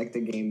 like, the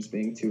games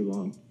being too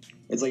long.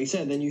 It's like you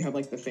said, then you have,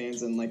 like, the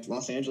fans in, like,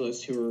 Los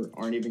Angeles who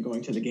aren't even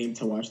going to the game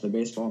to watch the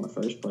baseball in the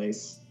first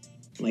place.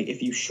 Like,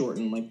 if you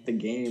shorten, like, the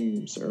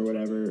games or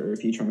whatever, or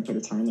if you try to put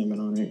a time limit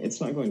on it,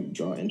 it's not going to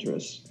draw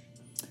interest.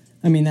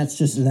 I mean, that's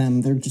just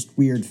them. They're just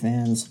weird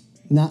fans.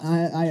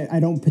 I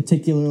don't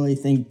particularly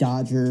think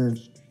Dodger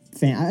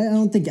fan. I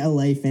don't think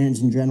LA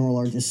fans in general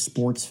are just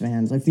sports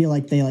fans. I feel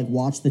like they, like,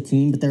 watch the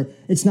team, but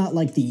it's not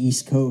like the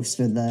East Coast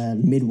or the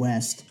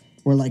Midwest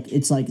where, like,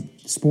 it's like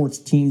sports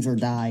teams or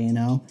die, you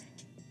know?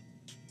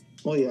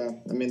 Well, yeah.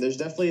 I mean, there's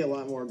definitely a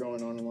lot more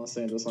going on in Los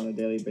Angeles on a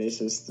daily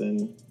basis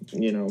than,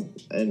 you know,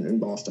 in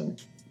Boston.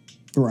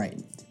 Right.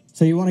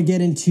 So you want to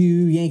get into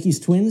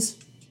Yankees-Twins?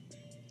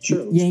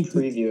 Sure, let's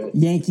preview it.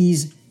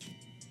 Yankees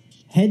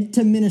head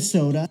to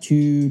Minnesota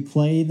to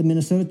play the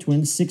Minnesota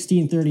Twins.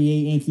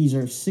 60-38. Yankees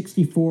are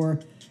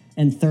 64-34.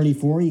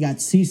 You got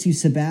CC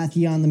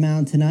Sabathia on the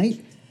mound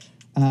tonight.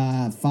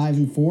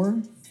 5-4,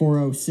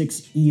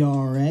 4.06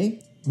 ERA.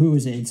 Who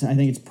is it? I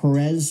think it's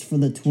Perez for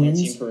the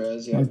Twins. Martin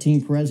Perez, yeah.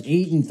 Martin Perez,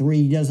 8-3.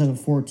 He does have a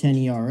 4.10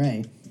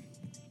 ERA.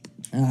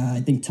 I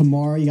think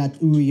tomorrow you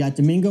got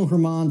Domingo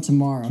Germán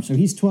tomorrow, so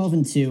he's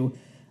 12-2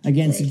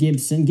 against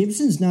Gibson.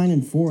 Gibson's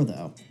 9-4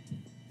 though.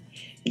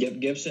 Yep,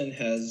 Gibson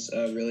has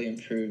really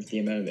improved the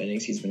amount of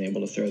innings he's been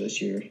able to throw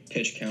this year.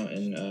 Pitch count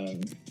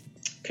and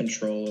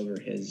control over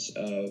his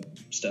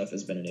stuff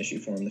has been an issue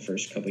for him the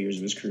first couple years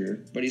of his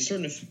career, but he's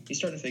starting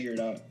to figure it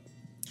out.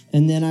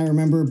 And then I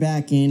remember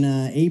back in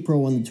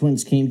April when the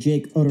Twins came,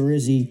 Jake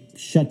Odorizzi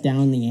shut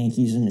down the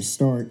Yankees in his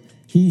start.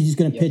 He's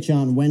going to pitch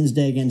on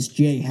Wednesday against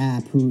Jay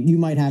Happ, who you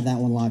might have that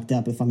one locked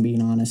up if I'm being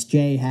honest.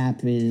 Jay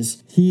Happ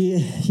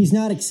he's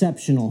not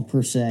exceptional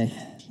per se,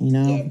 you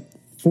know.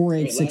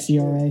 4.86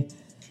 ERA.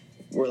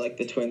 Where like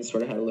the Twins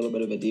sort of had a little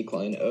bit of a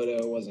decline.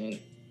 Odo wasn't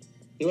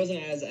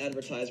as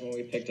advertised when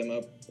we picked him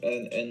up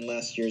in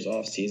last year's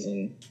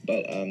offseason,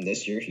 but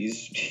this year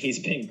he's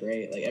been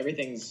great. Like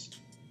everything's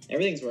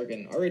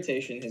working. Our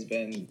rotation has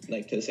been,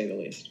 like, to say the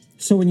least.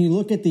 So when you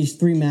look at these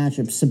three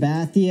matchups,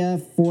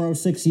 Sabathia,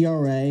 4.06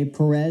 ERA,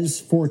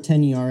 Perez,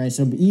 4.10 ERA,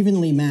 so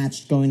evenly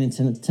matched going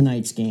into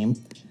tonight's game.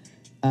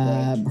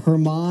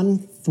 Germán,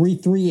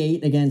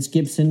 3.38 against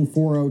Gibson,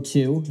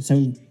 4.02,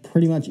 so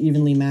pretty much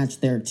evenly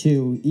matched there,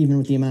 too, even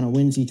with the amount of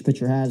wins each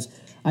pitcher has.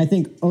 I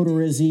think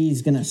Odorizzi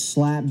is going to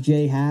slap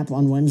Jay Happ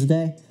on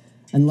Wednesday,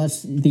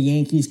 unless the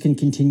Yankees can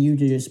continue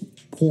to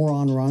just pour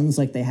on runs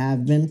like they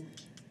have been.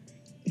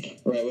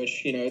 Right,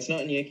 which, you know, it's not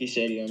in Yankee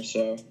Stadium,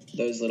 so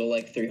those little,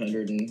 like,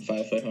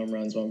 305-foot home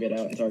runs won't get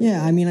out in target.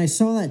 Yeah, I mean, I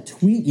saw that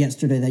tweet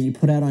yesterday that you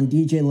put out on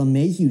DJ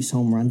LeMahieu's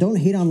home run. Don't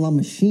hate on La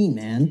Machine,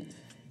 man.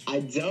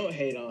 I don't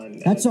hate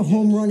on... That's a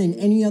home run in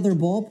any other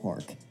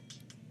ballpark.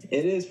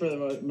 It is for the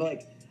most...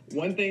 Like,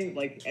 one thing,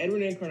 like,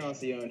 Edwin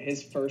Encarnacion,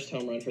 his first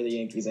home run for the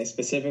Yankees, I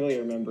specifically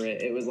remember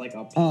it. It was like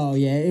a... Oh,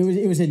 yeah,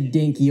 it was a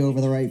dinky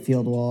over the right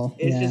field wall.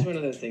 It's just one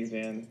of those things,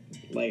 man.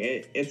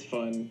 Like, it's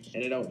fun,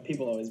 and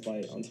people always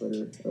bite on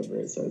Twitter over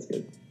it, so it's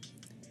good.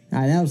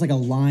 That was like a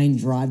line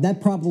drive.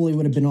 That probably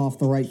would have been off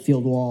the right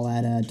field wall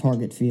at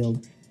Target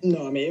Field.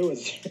 No, I mean, it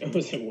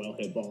was a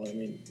well-hit ball. I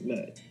mean,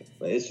 no,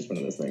 it's just one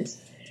of those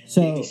things.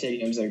 So, Yankee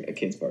Stadium's a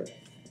kid's park.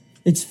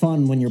 It's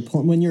fun when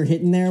you're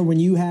hitting there. When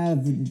you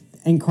have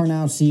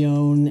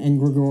Encarnacion and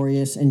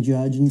Gregorius and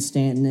Judge and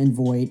Stanton and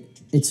Voit,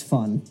 it's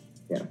fun.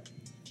 Yeah.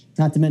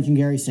 Not to mention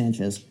Gary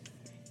Sanchez.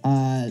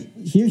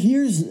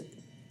 Here's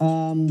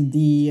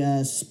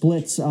the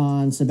splits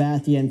on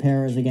Sabathia and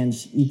Perez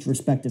against each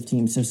respective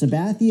team. So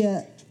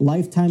Sabathia,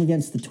 lifetime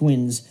against the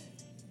Twins,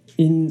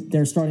 in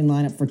their starting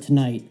lineup for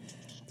tonight.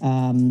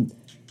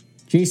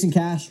 Jason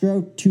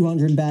Castro,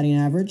 200 batting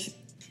average.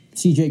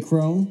 CJ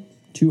Cron,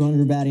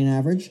 200 batting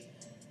average.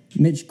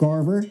 Mitch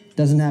Garver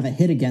doesn't have a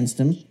hit against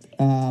him.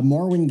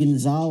 Marwin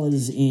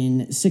Gonzalez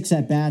in 6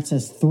 at-bats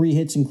has 3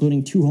 hits,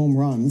 including 2 home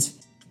runs.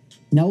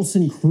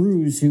 Nelson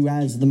Cruz, who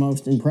has the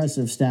most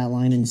impressive stat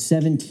line, in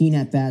 17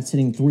 at-bats,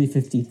 hitting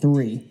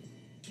 .353.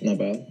 Not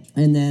bad.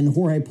 And then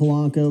Jorge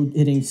Polanco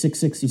hitting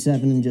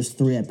 .667 in just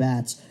 3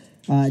 at-bats.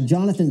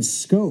 Jonathan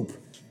Scope,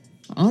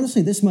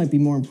 honestly, this might be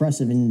more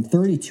impressive. In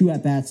 32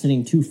 at-bats,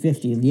 hitting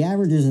 .250. The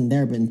average isn't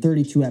there, but in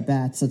 32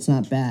 at-bats, that's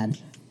not bad.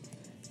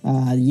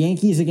 The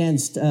Yankees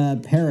against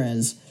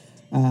Perez.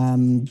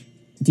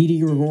 Didi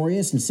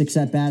Gregorius in 6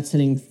 at-bats,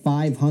 hitting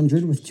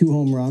 .500 with 2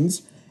 home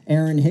runs.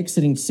 Aaron Hicks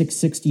hitting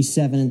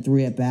 .667 in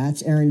 3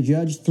 at-bats. Aaron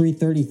Judge,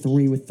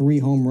 .333 with 3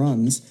 home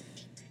runs.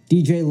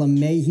 DJ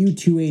LeMahieu,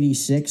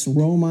 .286.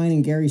 Romine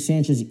and Gary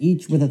Sanchez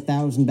each with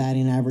 1,000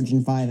 batting average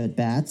in 5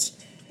 at-bats.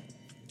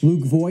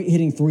 Luke Voigt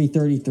hitting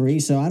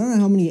 .333. So I don't know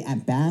how many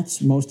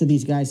at-bats most of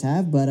these guys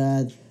have, but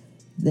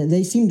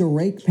they seem to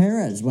rake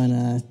Perez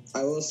when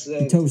I will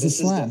say this is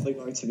definitely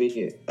going to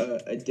be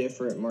a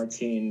different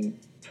Martin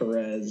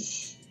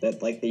Perez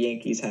that like the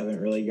Yankees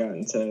haven't really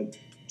gotten to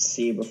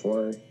see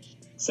before.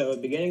 So at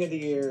the beginning of the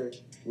year,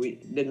 we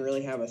didn't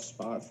really have a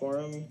spot for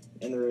him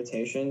in the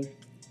rotation.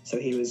 So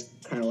he was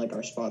kind of like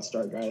our spot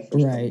start guy the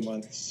first couple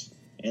months.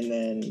 And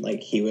then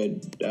like he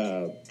would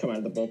come out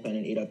of the bullpen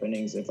and eat up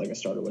innings if like a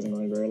starter wasn't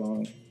going very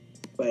long.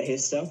 But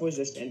his stuff was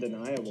just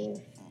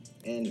undeniable.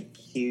 And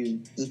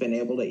he's been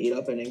able to eat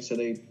up innings, so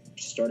they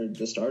started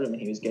to start him,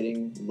 and he was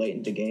getting late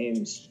into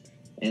games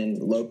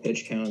and low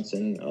pitch counts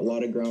and a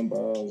lot of ground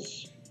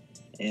balls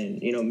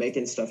and, you know,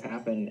 making stuff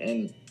happen.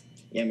 And,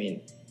 I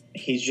mean,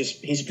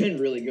 he's been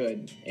really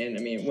good. And,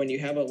 I mean, when you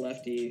have a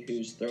lefty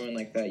who's throwing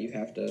like that, you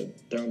have to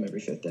throw him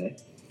every 5th day.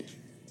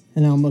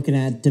 And now I'm looking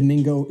at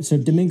Domingo. So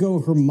Domingo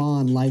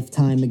Germán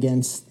lifetime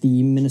against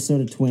the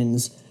Minnesota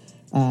Twins.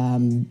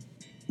 Marwin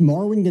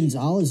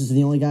Gonzalez is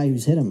the only guy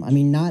who's hit him. I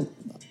mean,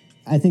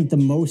 I think the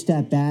most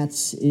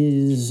at-bats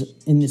is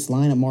in this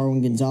lineup.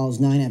 Marwin Gonzalez,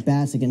 9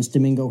 at-bats against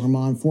Domingo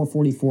Germán,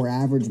 .444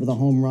 average with a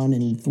home run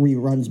and 3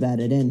 runs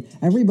batted in.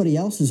 Everybody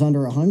else is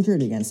under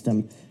 100 against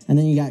him. And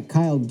then you got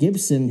Kyle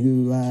Gibson,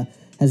 who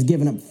has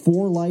given up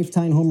 4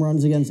 lifetime home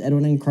runs against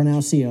Edwin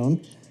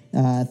Encarnacion.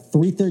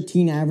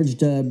 .313 average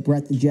to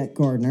Brett the Jet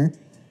Gardner.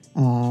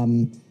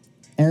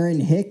 Aaron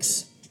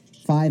Hicks,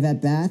 5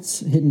 at-bats,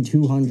 hitting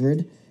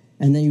 200.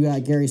 And then you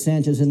got Gary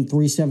Sanchez in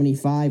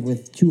 .375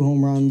 with 2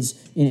 home runs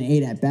in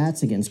 8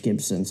 at-bats against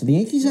Gibson. So the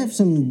Yankees have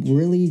some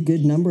really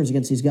good numbers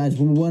against these guys.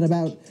 What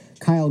about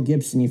Kyle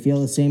Gibson? You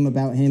feel the same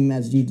about him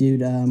as you do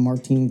to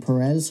Martin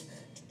Perez?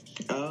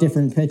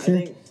 Different pitcher?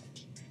 I think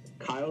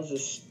Kyle's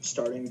just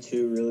starting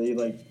to really,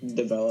 like,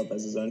 develop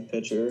as his own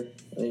pitcher.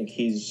 I think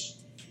he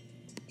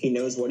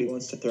knows what he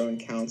wants to throw in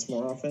counts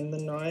more often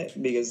than not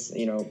because,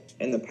 you know,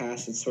 in the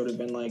past it's sort of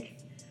been like,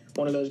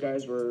 one of those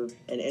guys where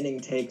an inning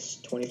takes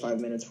 25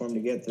 minutes for him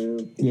to get through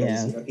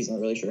because you know, he's not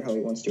really sure how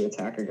he wants to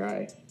attack a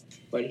guy.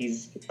 But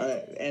he's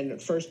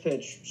and first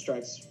pitch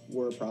strikes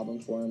were a problem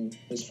for him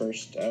his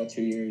first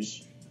 2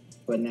 years.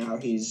 But now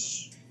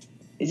he's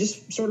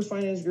just sort of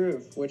finding his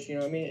groove, which, you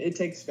know, I mean, it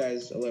takes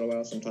guys a little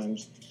while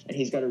sometimes. And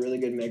he's got a really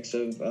good mix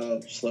of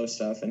slow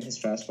stuff, and his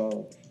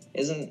fastball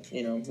isn't,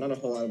 you know, not a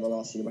whole lot of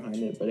velocity behind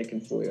it, but it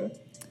can fool you.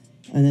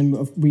 And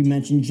then we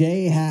mentioned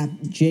Jake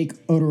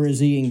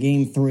Odorizzi in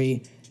Game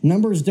 3.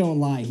 Numbers don't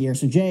lie here.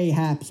 So J.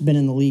 Happ's been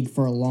in the league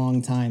for a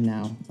long time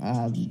now.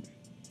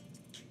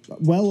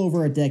 Well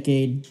over a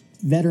decade,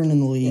 veteran in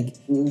the league.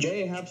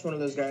 J. Happ's one of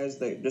those guys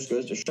that just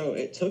goes to show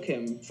it took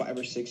him 5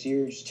 or 6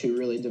 years to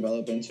really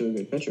develop into a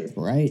good pitcher.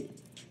 Right.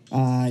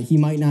 He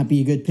might not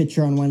be a good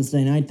pitcher on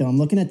Wednesday night, though. I'm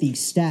looking at these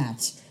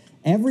stats.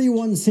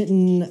 Everyone's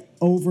hitting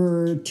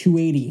over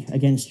 280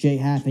 against J.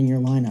 Happ in your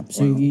lineup.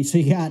 So, you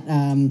got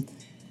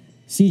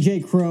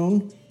CJ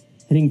Cron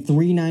hitting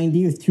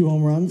 .390 with 2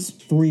 home runs,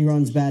 3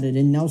 runs batted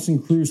in.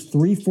 Nelson Cruz,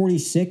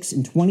 .346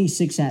 and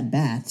 26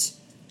 at-bats.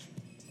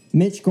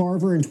 Mitch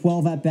Garver in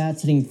 12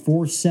 at-bats hitting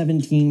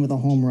 .417 with a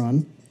home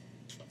run.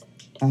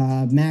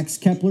 Max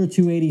Kepler,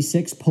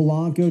 .286.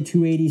 Polanco,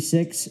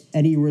 .286.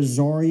 Eddie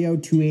Rosario,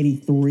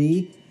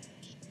 .283.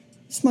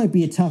 This might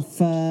be a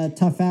tough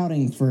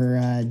outing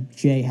for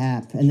J.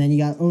 Happ. And then you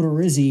got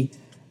Odorizzi,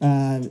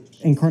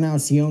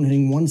 Encarnacion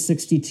hitting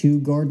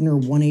 .162. Gardner,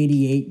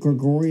 .188.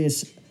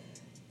 Gregorius,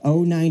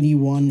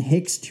 .091.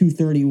 Hicks,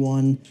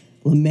 .231.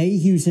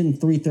 LeMahieu's hitting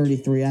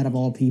 .333 out of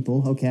all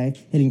people. Okay,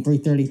 hitting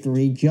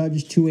 .333.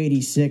 Judge,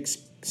 .286.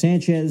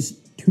 Sanchez,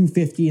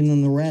 .250. And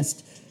then the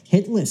rest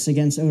hitless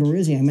against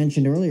Odorizzi. I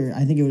mentioned earlier,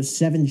 I think it was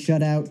 7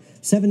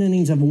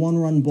 innings of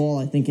 1-run ball,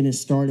 I think, in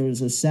his start. It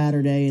was a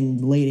Saturday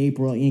in late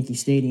April at Yankee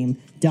Stadium.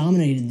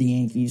 Dominated the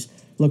Yankees,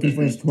 looking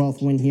for his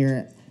 12th win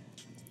here.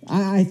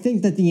 I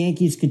think that the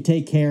Yankees could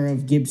take care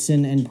of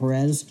Gibson and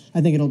Perez. I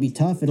think it'll be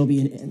tough. It'll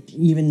be an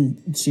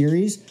even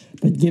series.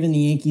 But given the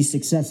Yankees'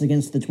 success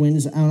against the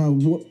Twins, I don't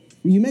know.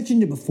 You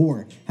mentioned it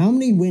before. How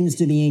many wins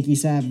do the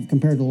Yankees have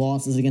compared to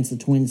losses against the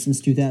Twins since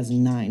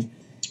 2009?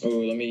 Oh,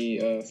 let me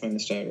find the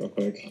stat real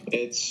quick.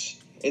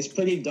 It's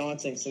pretty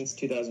daunting since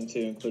 2002,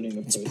 including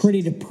the postseason. It's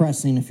pretty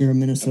depressing if you're a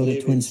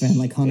Minnesota Twins fan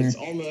like Hunter. It's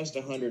almost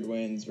 100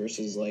 wins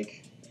versus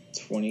like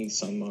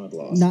 20-some-odd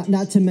losses.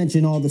 Not to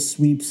mention all the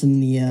sweeps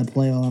in the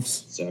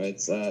playoffs. So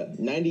it's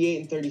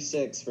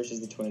 98-36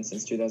 versus the Twins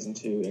since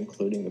 2002,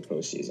 including the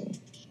postseason.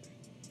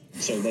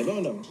 So they've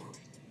owned them.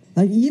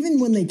 Like, even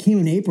when they came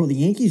in April, the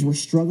Yankees were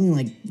struggling.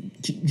 Like,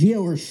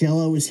 Gio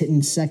Urshela was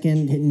hitting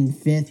second, hitting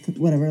fifth,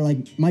 whatever. Like,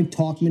 Mike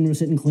Tauchman was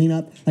hitting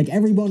cleanup. Like,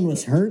 everyone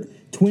was hurt.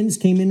 Twins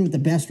came in with the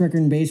best record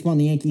in baseball,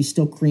 and the Yankees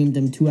still creamed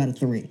them 2 out of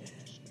 3.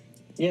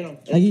 You know,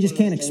 like, you just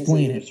can't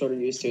explain it. You're sort of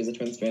used to as a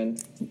Twins fan.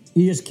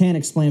 You just can't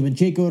explain it. But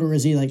Jake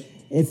Odorizzi, like,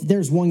 if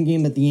there's one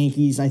game that the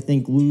Yankees, I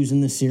think, lose in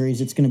the series,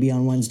 it's going to be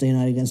on Wednesday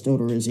night against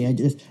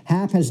Odorizzi.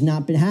 Hap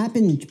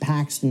and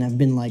Paxton have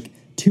been, like,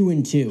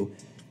 2-2.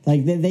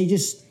 Like, they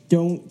just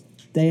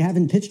they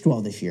haven't pitched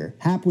well this year.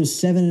 Hap was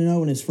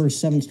 7-0 in his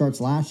first 7 starts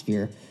last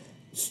year.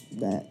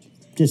 That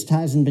just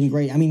hasn't been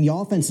great. I mean, the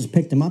offense has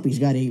picked him up. He's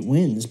got 8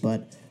 wins,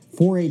 but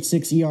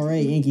 4.86 ERA,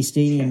 Yankee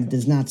Stadium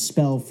does not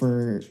spell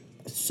for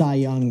Cy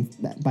Young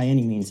by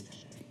any means.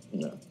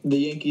 No. The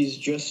Yankees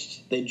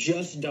just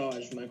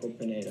dodged Michael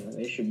Pineda.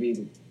 They should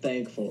be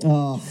thankful.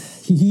 Oh,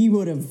 he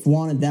would have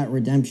wanted that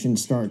redemption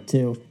start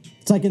too.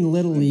 It's like in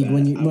Little League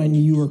when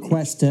you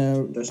request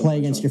to play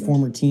against your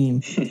former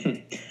team.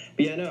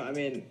 But yeah, no, I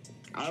mean,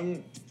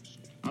 I'm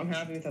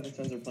happy with how the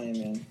Twins are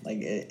playing, man. Like,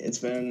 it's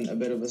been a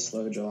bit of a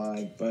slow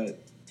July, but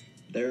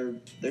they're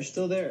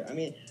still there. I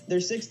mean, they're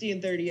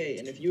 60-38,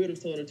 and if you would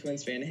have told a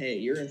Twins fan, hey,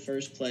 you're in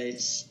first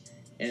place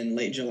in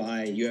late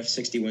July, you have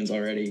 60 wins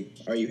already,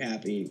 are you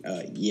happy?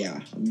 Yeah,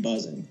 I'm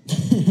buzzing.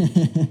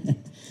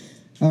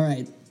 All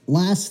right,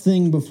 last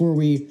thing before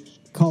we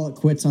call it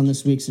quits on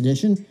this week's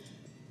edition.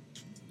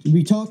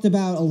 We talked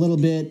about a little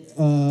bit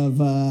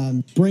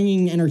of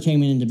bringing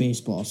entertainment into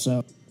baseball,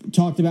 so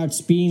talked about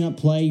speeding up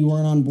play. You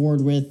weren't on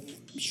board with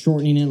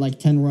shortening it, like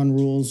 10-run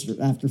rules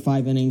after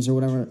 5 innings or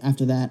whatever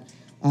after that.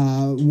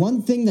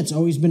 One thing that's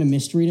always been a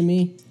mystery to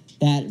me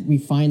that we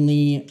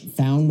finally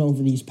found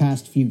over these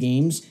past few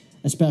games,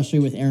 especially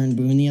with Aaron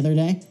Boone the other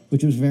day,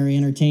 which was very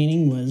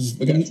entertaining, was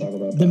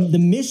the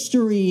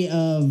mystery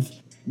of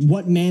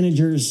what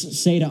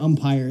managers say to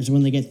umpires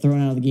when they get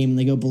thrown out of the game and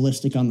they go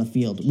ballistic on the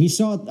field. We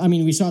saw it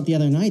the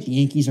other night. The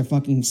Yankees are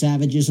fucking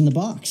savages in the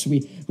box.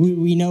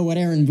 We know what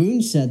Aaron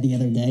Boone said the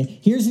other day.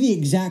 Here's the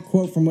exact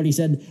quote from what he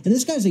said. And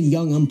this guy's a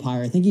young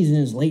umpire. I think he's in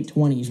his late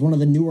 20s, one of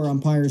the newer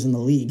umpires in the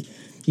league.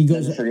 He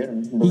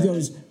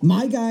goes,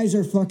 my guys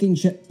are fucking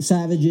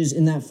savages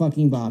in that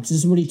fucking box. This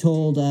is what he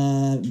told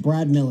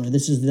Brad Miller.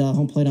 This is the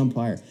home plate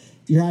umpire.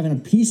 You're having a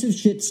piece of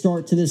shit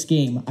start to this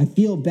game. I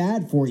feel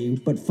bad for you,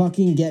 but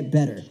fucking get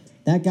better.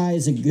 That guy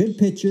is a good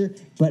pitcher,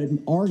 but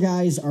our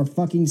guys are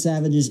fucking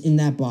savages in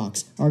that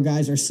box. Our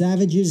guys are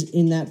savages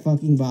in that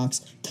fucking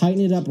box.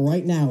 Tighten it up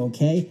right now,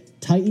 okay?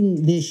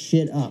 Tighten this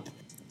shit up.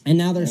 And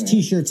now there's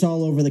T-shirts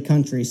all over the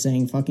country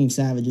saying fucking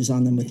savages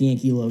on them with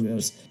Yankee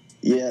logos.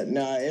 Yeah,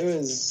 no, it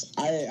was...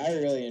 I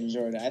really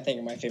enjoyed it. I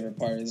think my favorite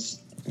part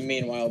is,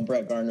 meanwhile,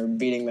 Brett Gardner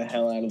beating the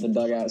hell out of the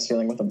dugout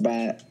ceiling with a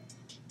bat.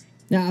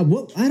 Now,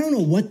 I don't know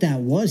what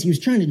that was. He was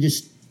trying to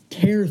just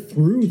tear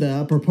through the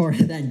upper part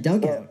of that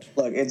dugout.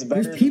 Look, it's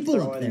better. There's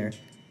people up there.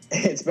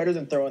 It's better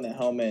than throwing the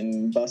helmet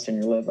and busting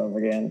your lip up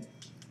again.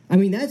 I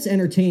mean, that's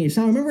entertaining.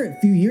 So I remember a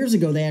few years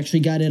ago they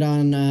actually got it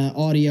on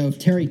audio of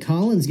Terry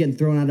Collins getting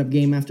thrown out of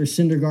game after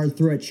Syndergaard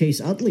threw at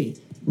Chase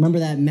Utley. Remember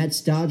that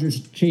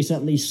Mets-Dodgers? Chase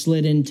Utley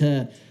slid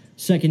into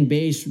second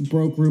base,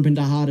 broke Ruben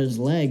Tejada's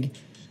leg.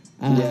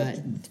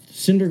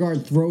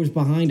 Syndergaard throws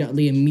behind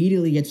Utley,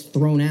 immediately gets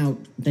thrown out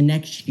the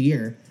next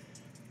year.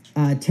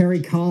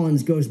 Terry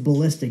Collins goes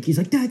ballistic. He's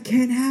like, that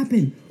can't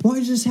happen. Why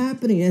is this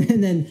happening?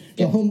 And then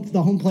the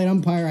home plate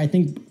umpire,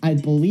 I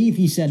believe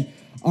he said,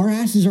 our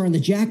asses are in the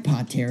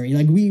jackpot, Terry.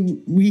 Like,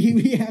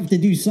 we have to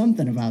do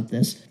something about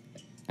this.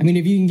 I mean,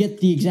 if you can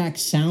get the exact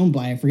sound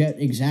bite, I forget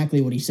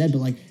exactly what he said, but,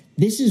 like,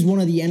 this is one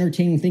of the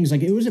entertaining things.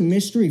 Like, it was a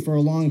mystery for a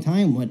long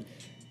time what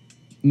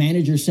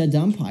managers said to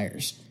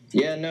umpires.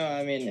 Yeah, no,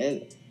 I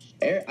mean,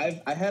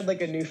 I had,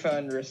 like, a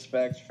newfound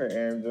respect for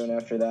Aaron Boone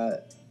after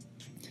that.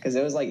 Because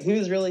it was like he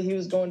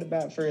was going to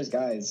bat for his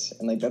guys,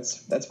 and like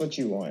that's what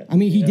you want. I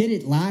mean, he did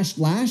it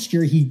last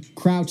year. He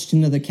crouched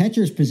into the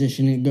catcher's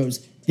position and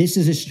goes, "This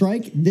is a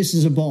strike. This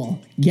is a ball.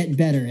 Get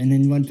better." And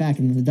then went back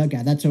into the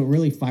dugout. That's what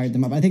really fired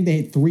them up. I think they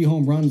hit 3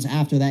 home runs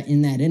after that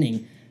in that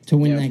inning to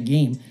win that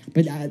game.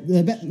 But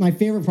my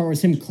favorite part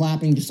was him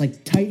clapping, just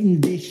like tighten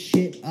this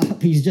shit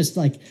up. He's just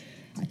like.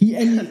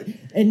 And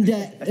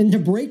to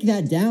break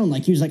that down,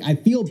 like he was like, I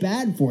feel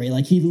bad for you.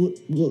 Like he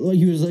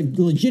was like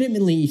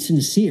legitimately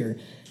sincere.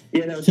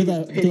 Yeah, no, to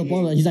the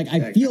ball. He's like,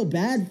 I feel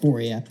bad for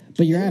you,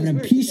 but you're having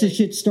a piece of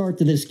shit start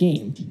to this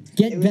game.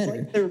 Get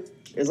better.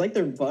 It's like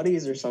they're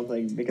buddies or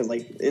something because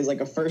like it's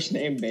like a first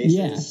name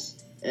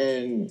basis,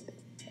 and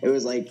it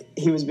was like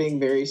he was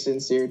being very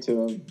sincere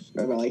to him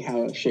about like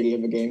how shitty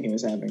of a game he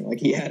was having. Like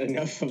he had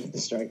enough of the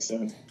strike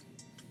zone.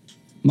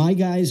 My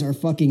guys are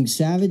fucking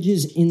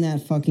savages in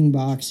that fucking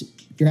box.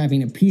 You're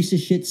having a piece of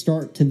shit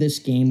start to this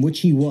game,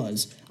 which he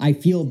was. I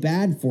feel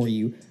bad for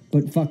you,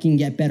 but fucking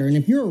get better. And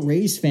if you're a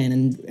Rays fan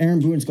and Aaron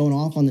Boone's going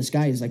off on this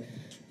guy, he's like,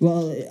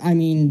 well, I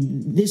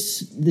mean,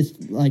 this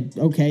like,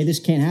 okay, this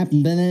can't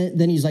happen.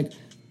 Then he's like,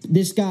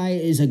 this guy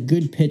is a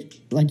good pitch.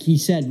 Like he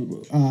said,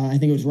 I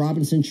think it was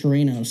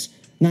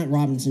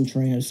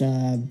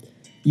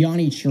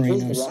Yanni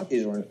Chirinos. The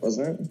Rockies weren't,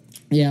 wasn't it?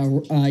 Yeah,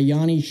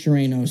 Yanni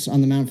Chirinos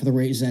on the mound for the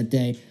Rays that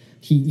day.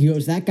 He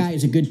goes, that guy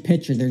is a good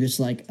pitcher. They're just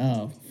like,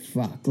 oh,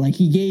 fuck. Like,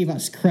 he gave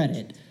us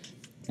credit.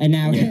 And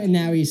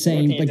now he's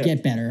saying, but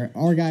get better.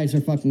 Our guys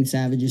are fucking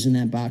savages in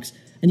that box.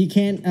 And you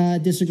can't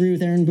disagree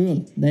with Aaron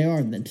Boone. They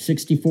are the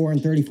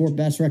 64-34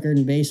 best record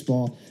in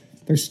baseball.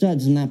 They're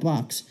studs in that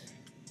box.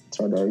 It's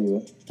hard to argue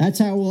with. That's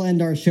how we'll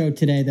end our show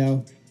today,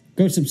 though.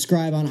 Go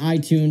subscribe on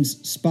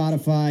iTunes,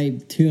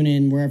 Spotify,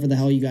 TuneIn, wherever the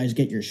hell you guys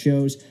get your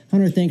shows.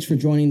 Hunter, thanks for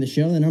joining the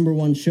show, the number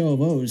one show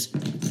of O's.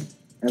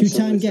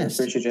 Two-time guest.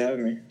 Appreciate you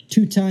having me.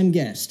 Two-time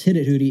guest. Hit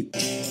it, Hootie.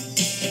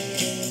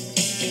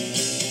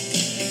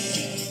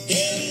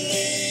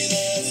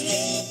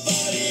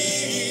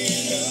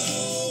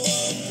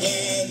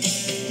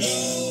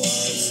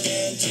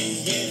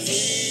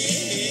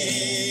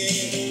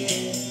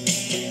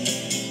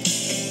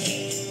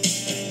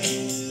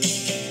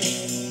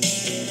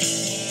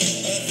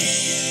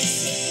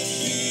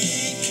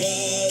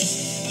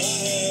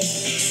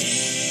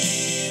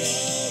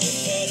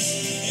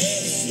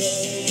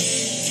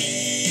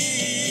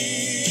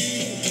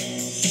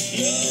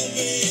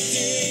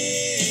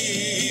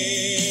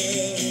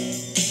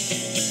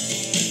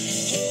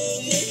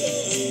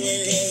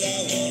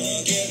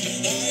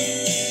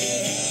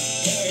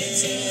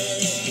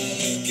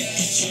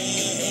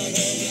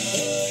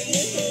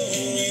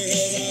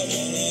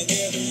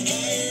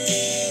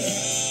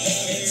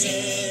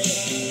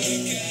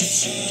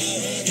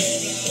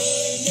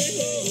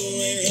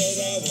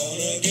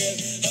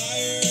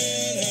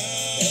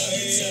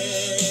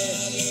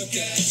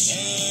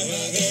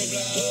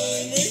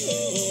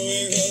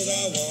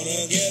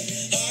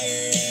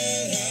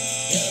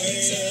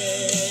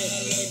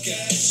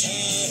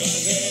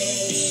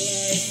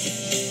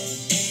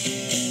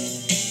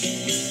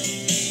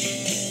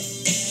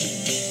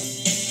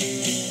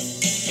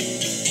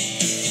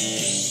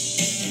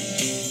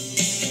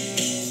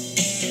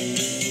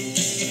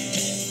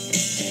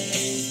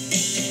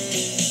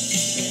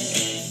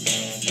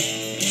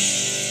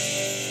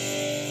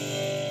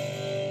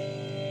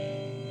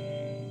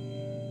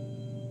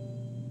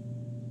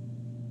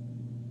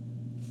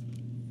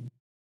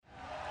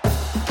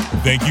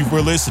 Thank you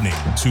for listening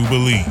to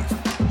Believe.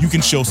 You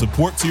can show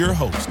support to your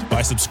host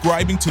by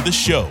subscribing to the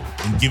show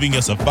and giving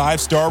us a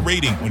 5-star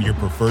rating on your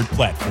preferred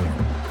platform.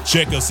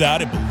 Check us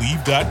out at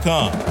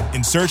Believe.com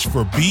and search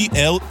for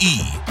BLEAV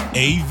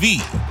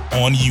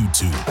on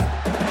YouTube.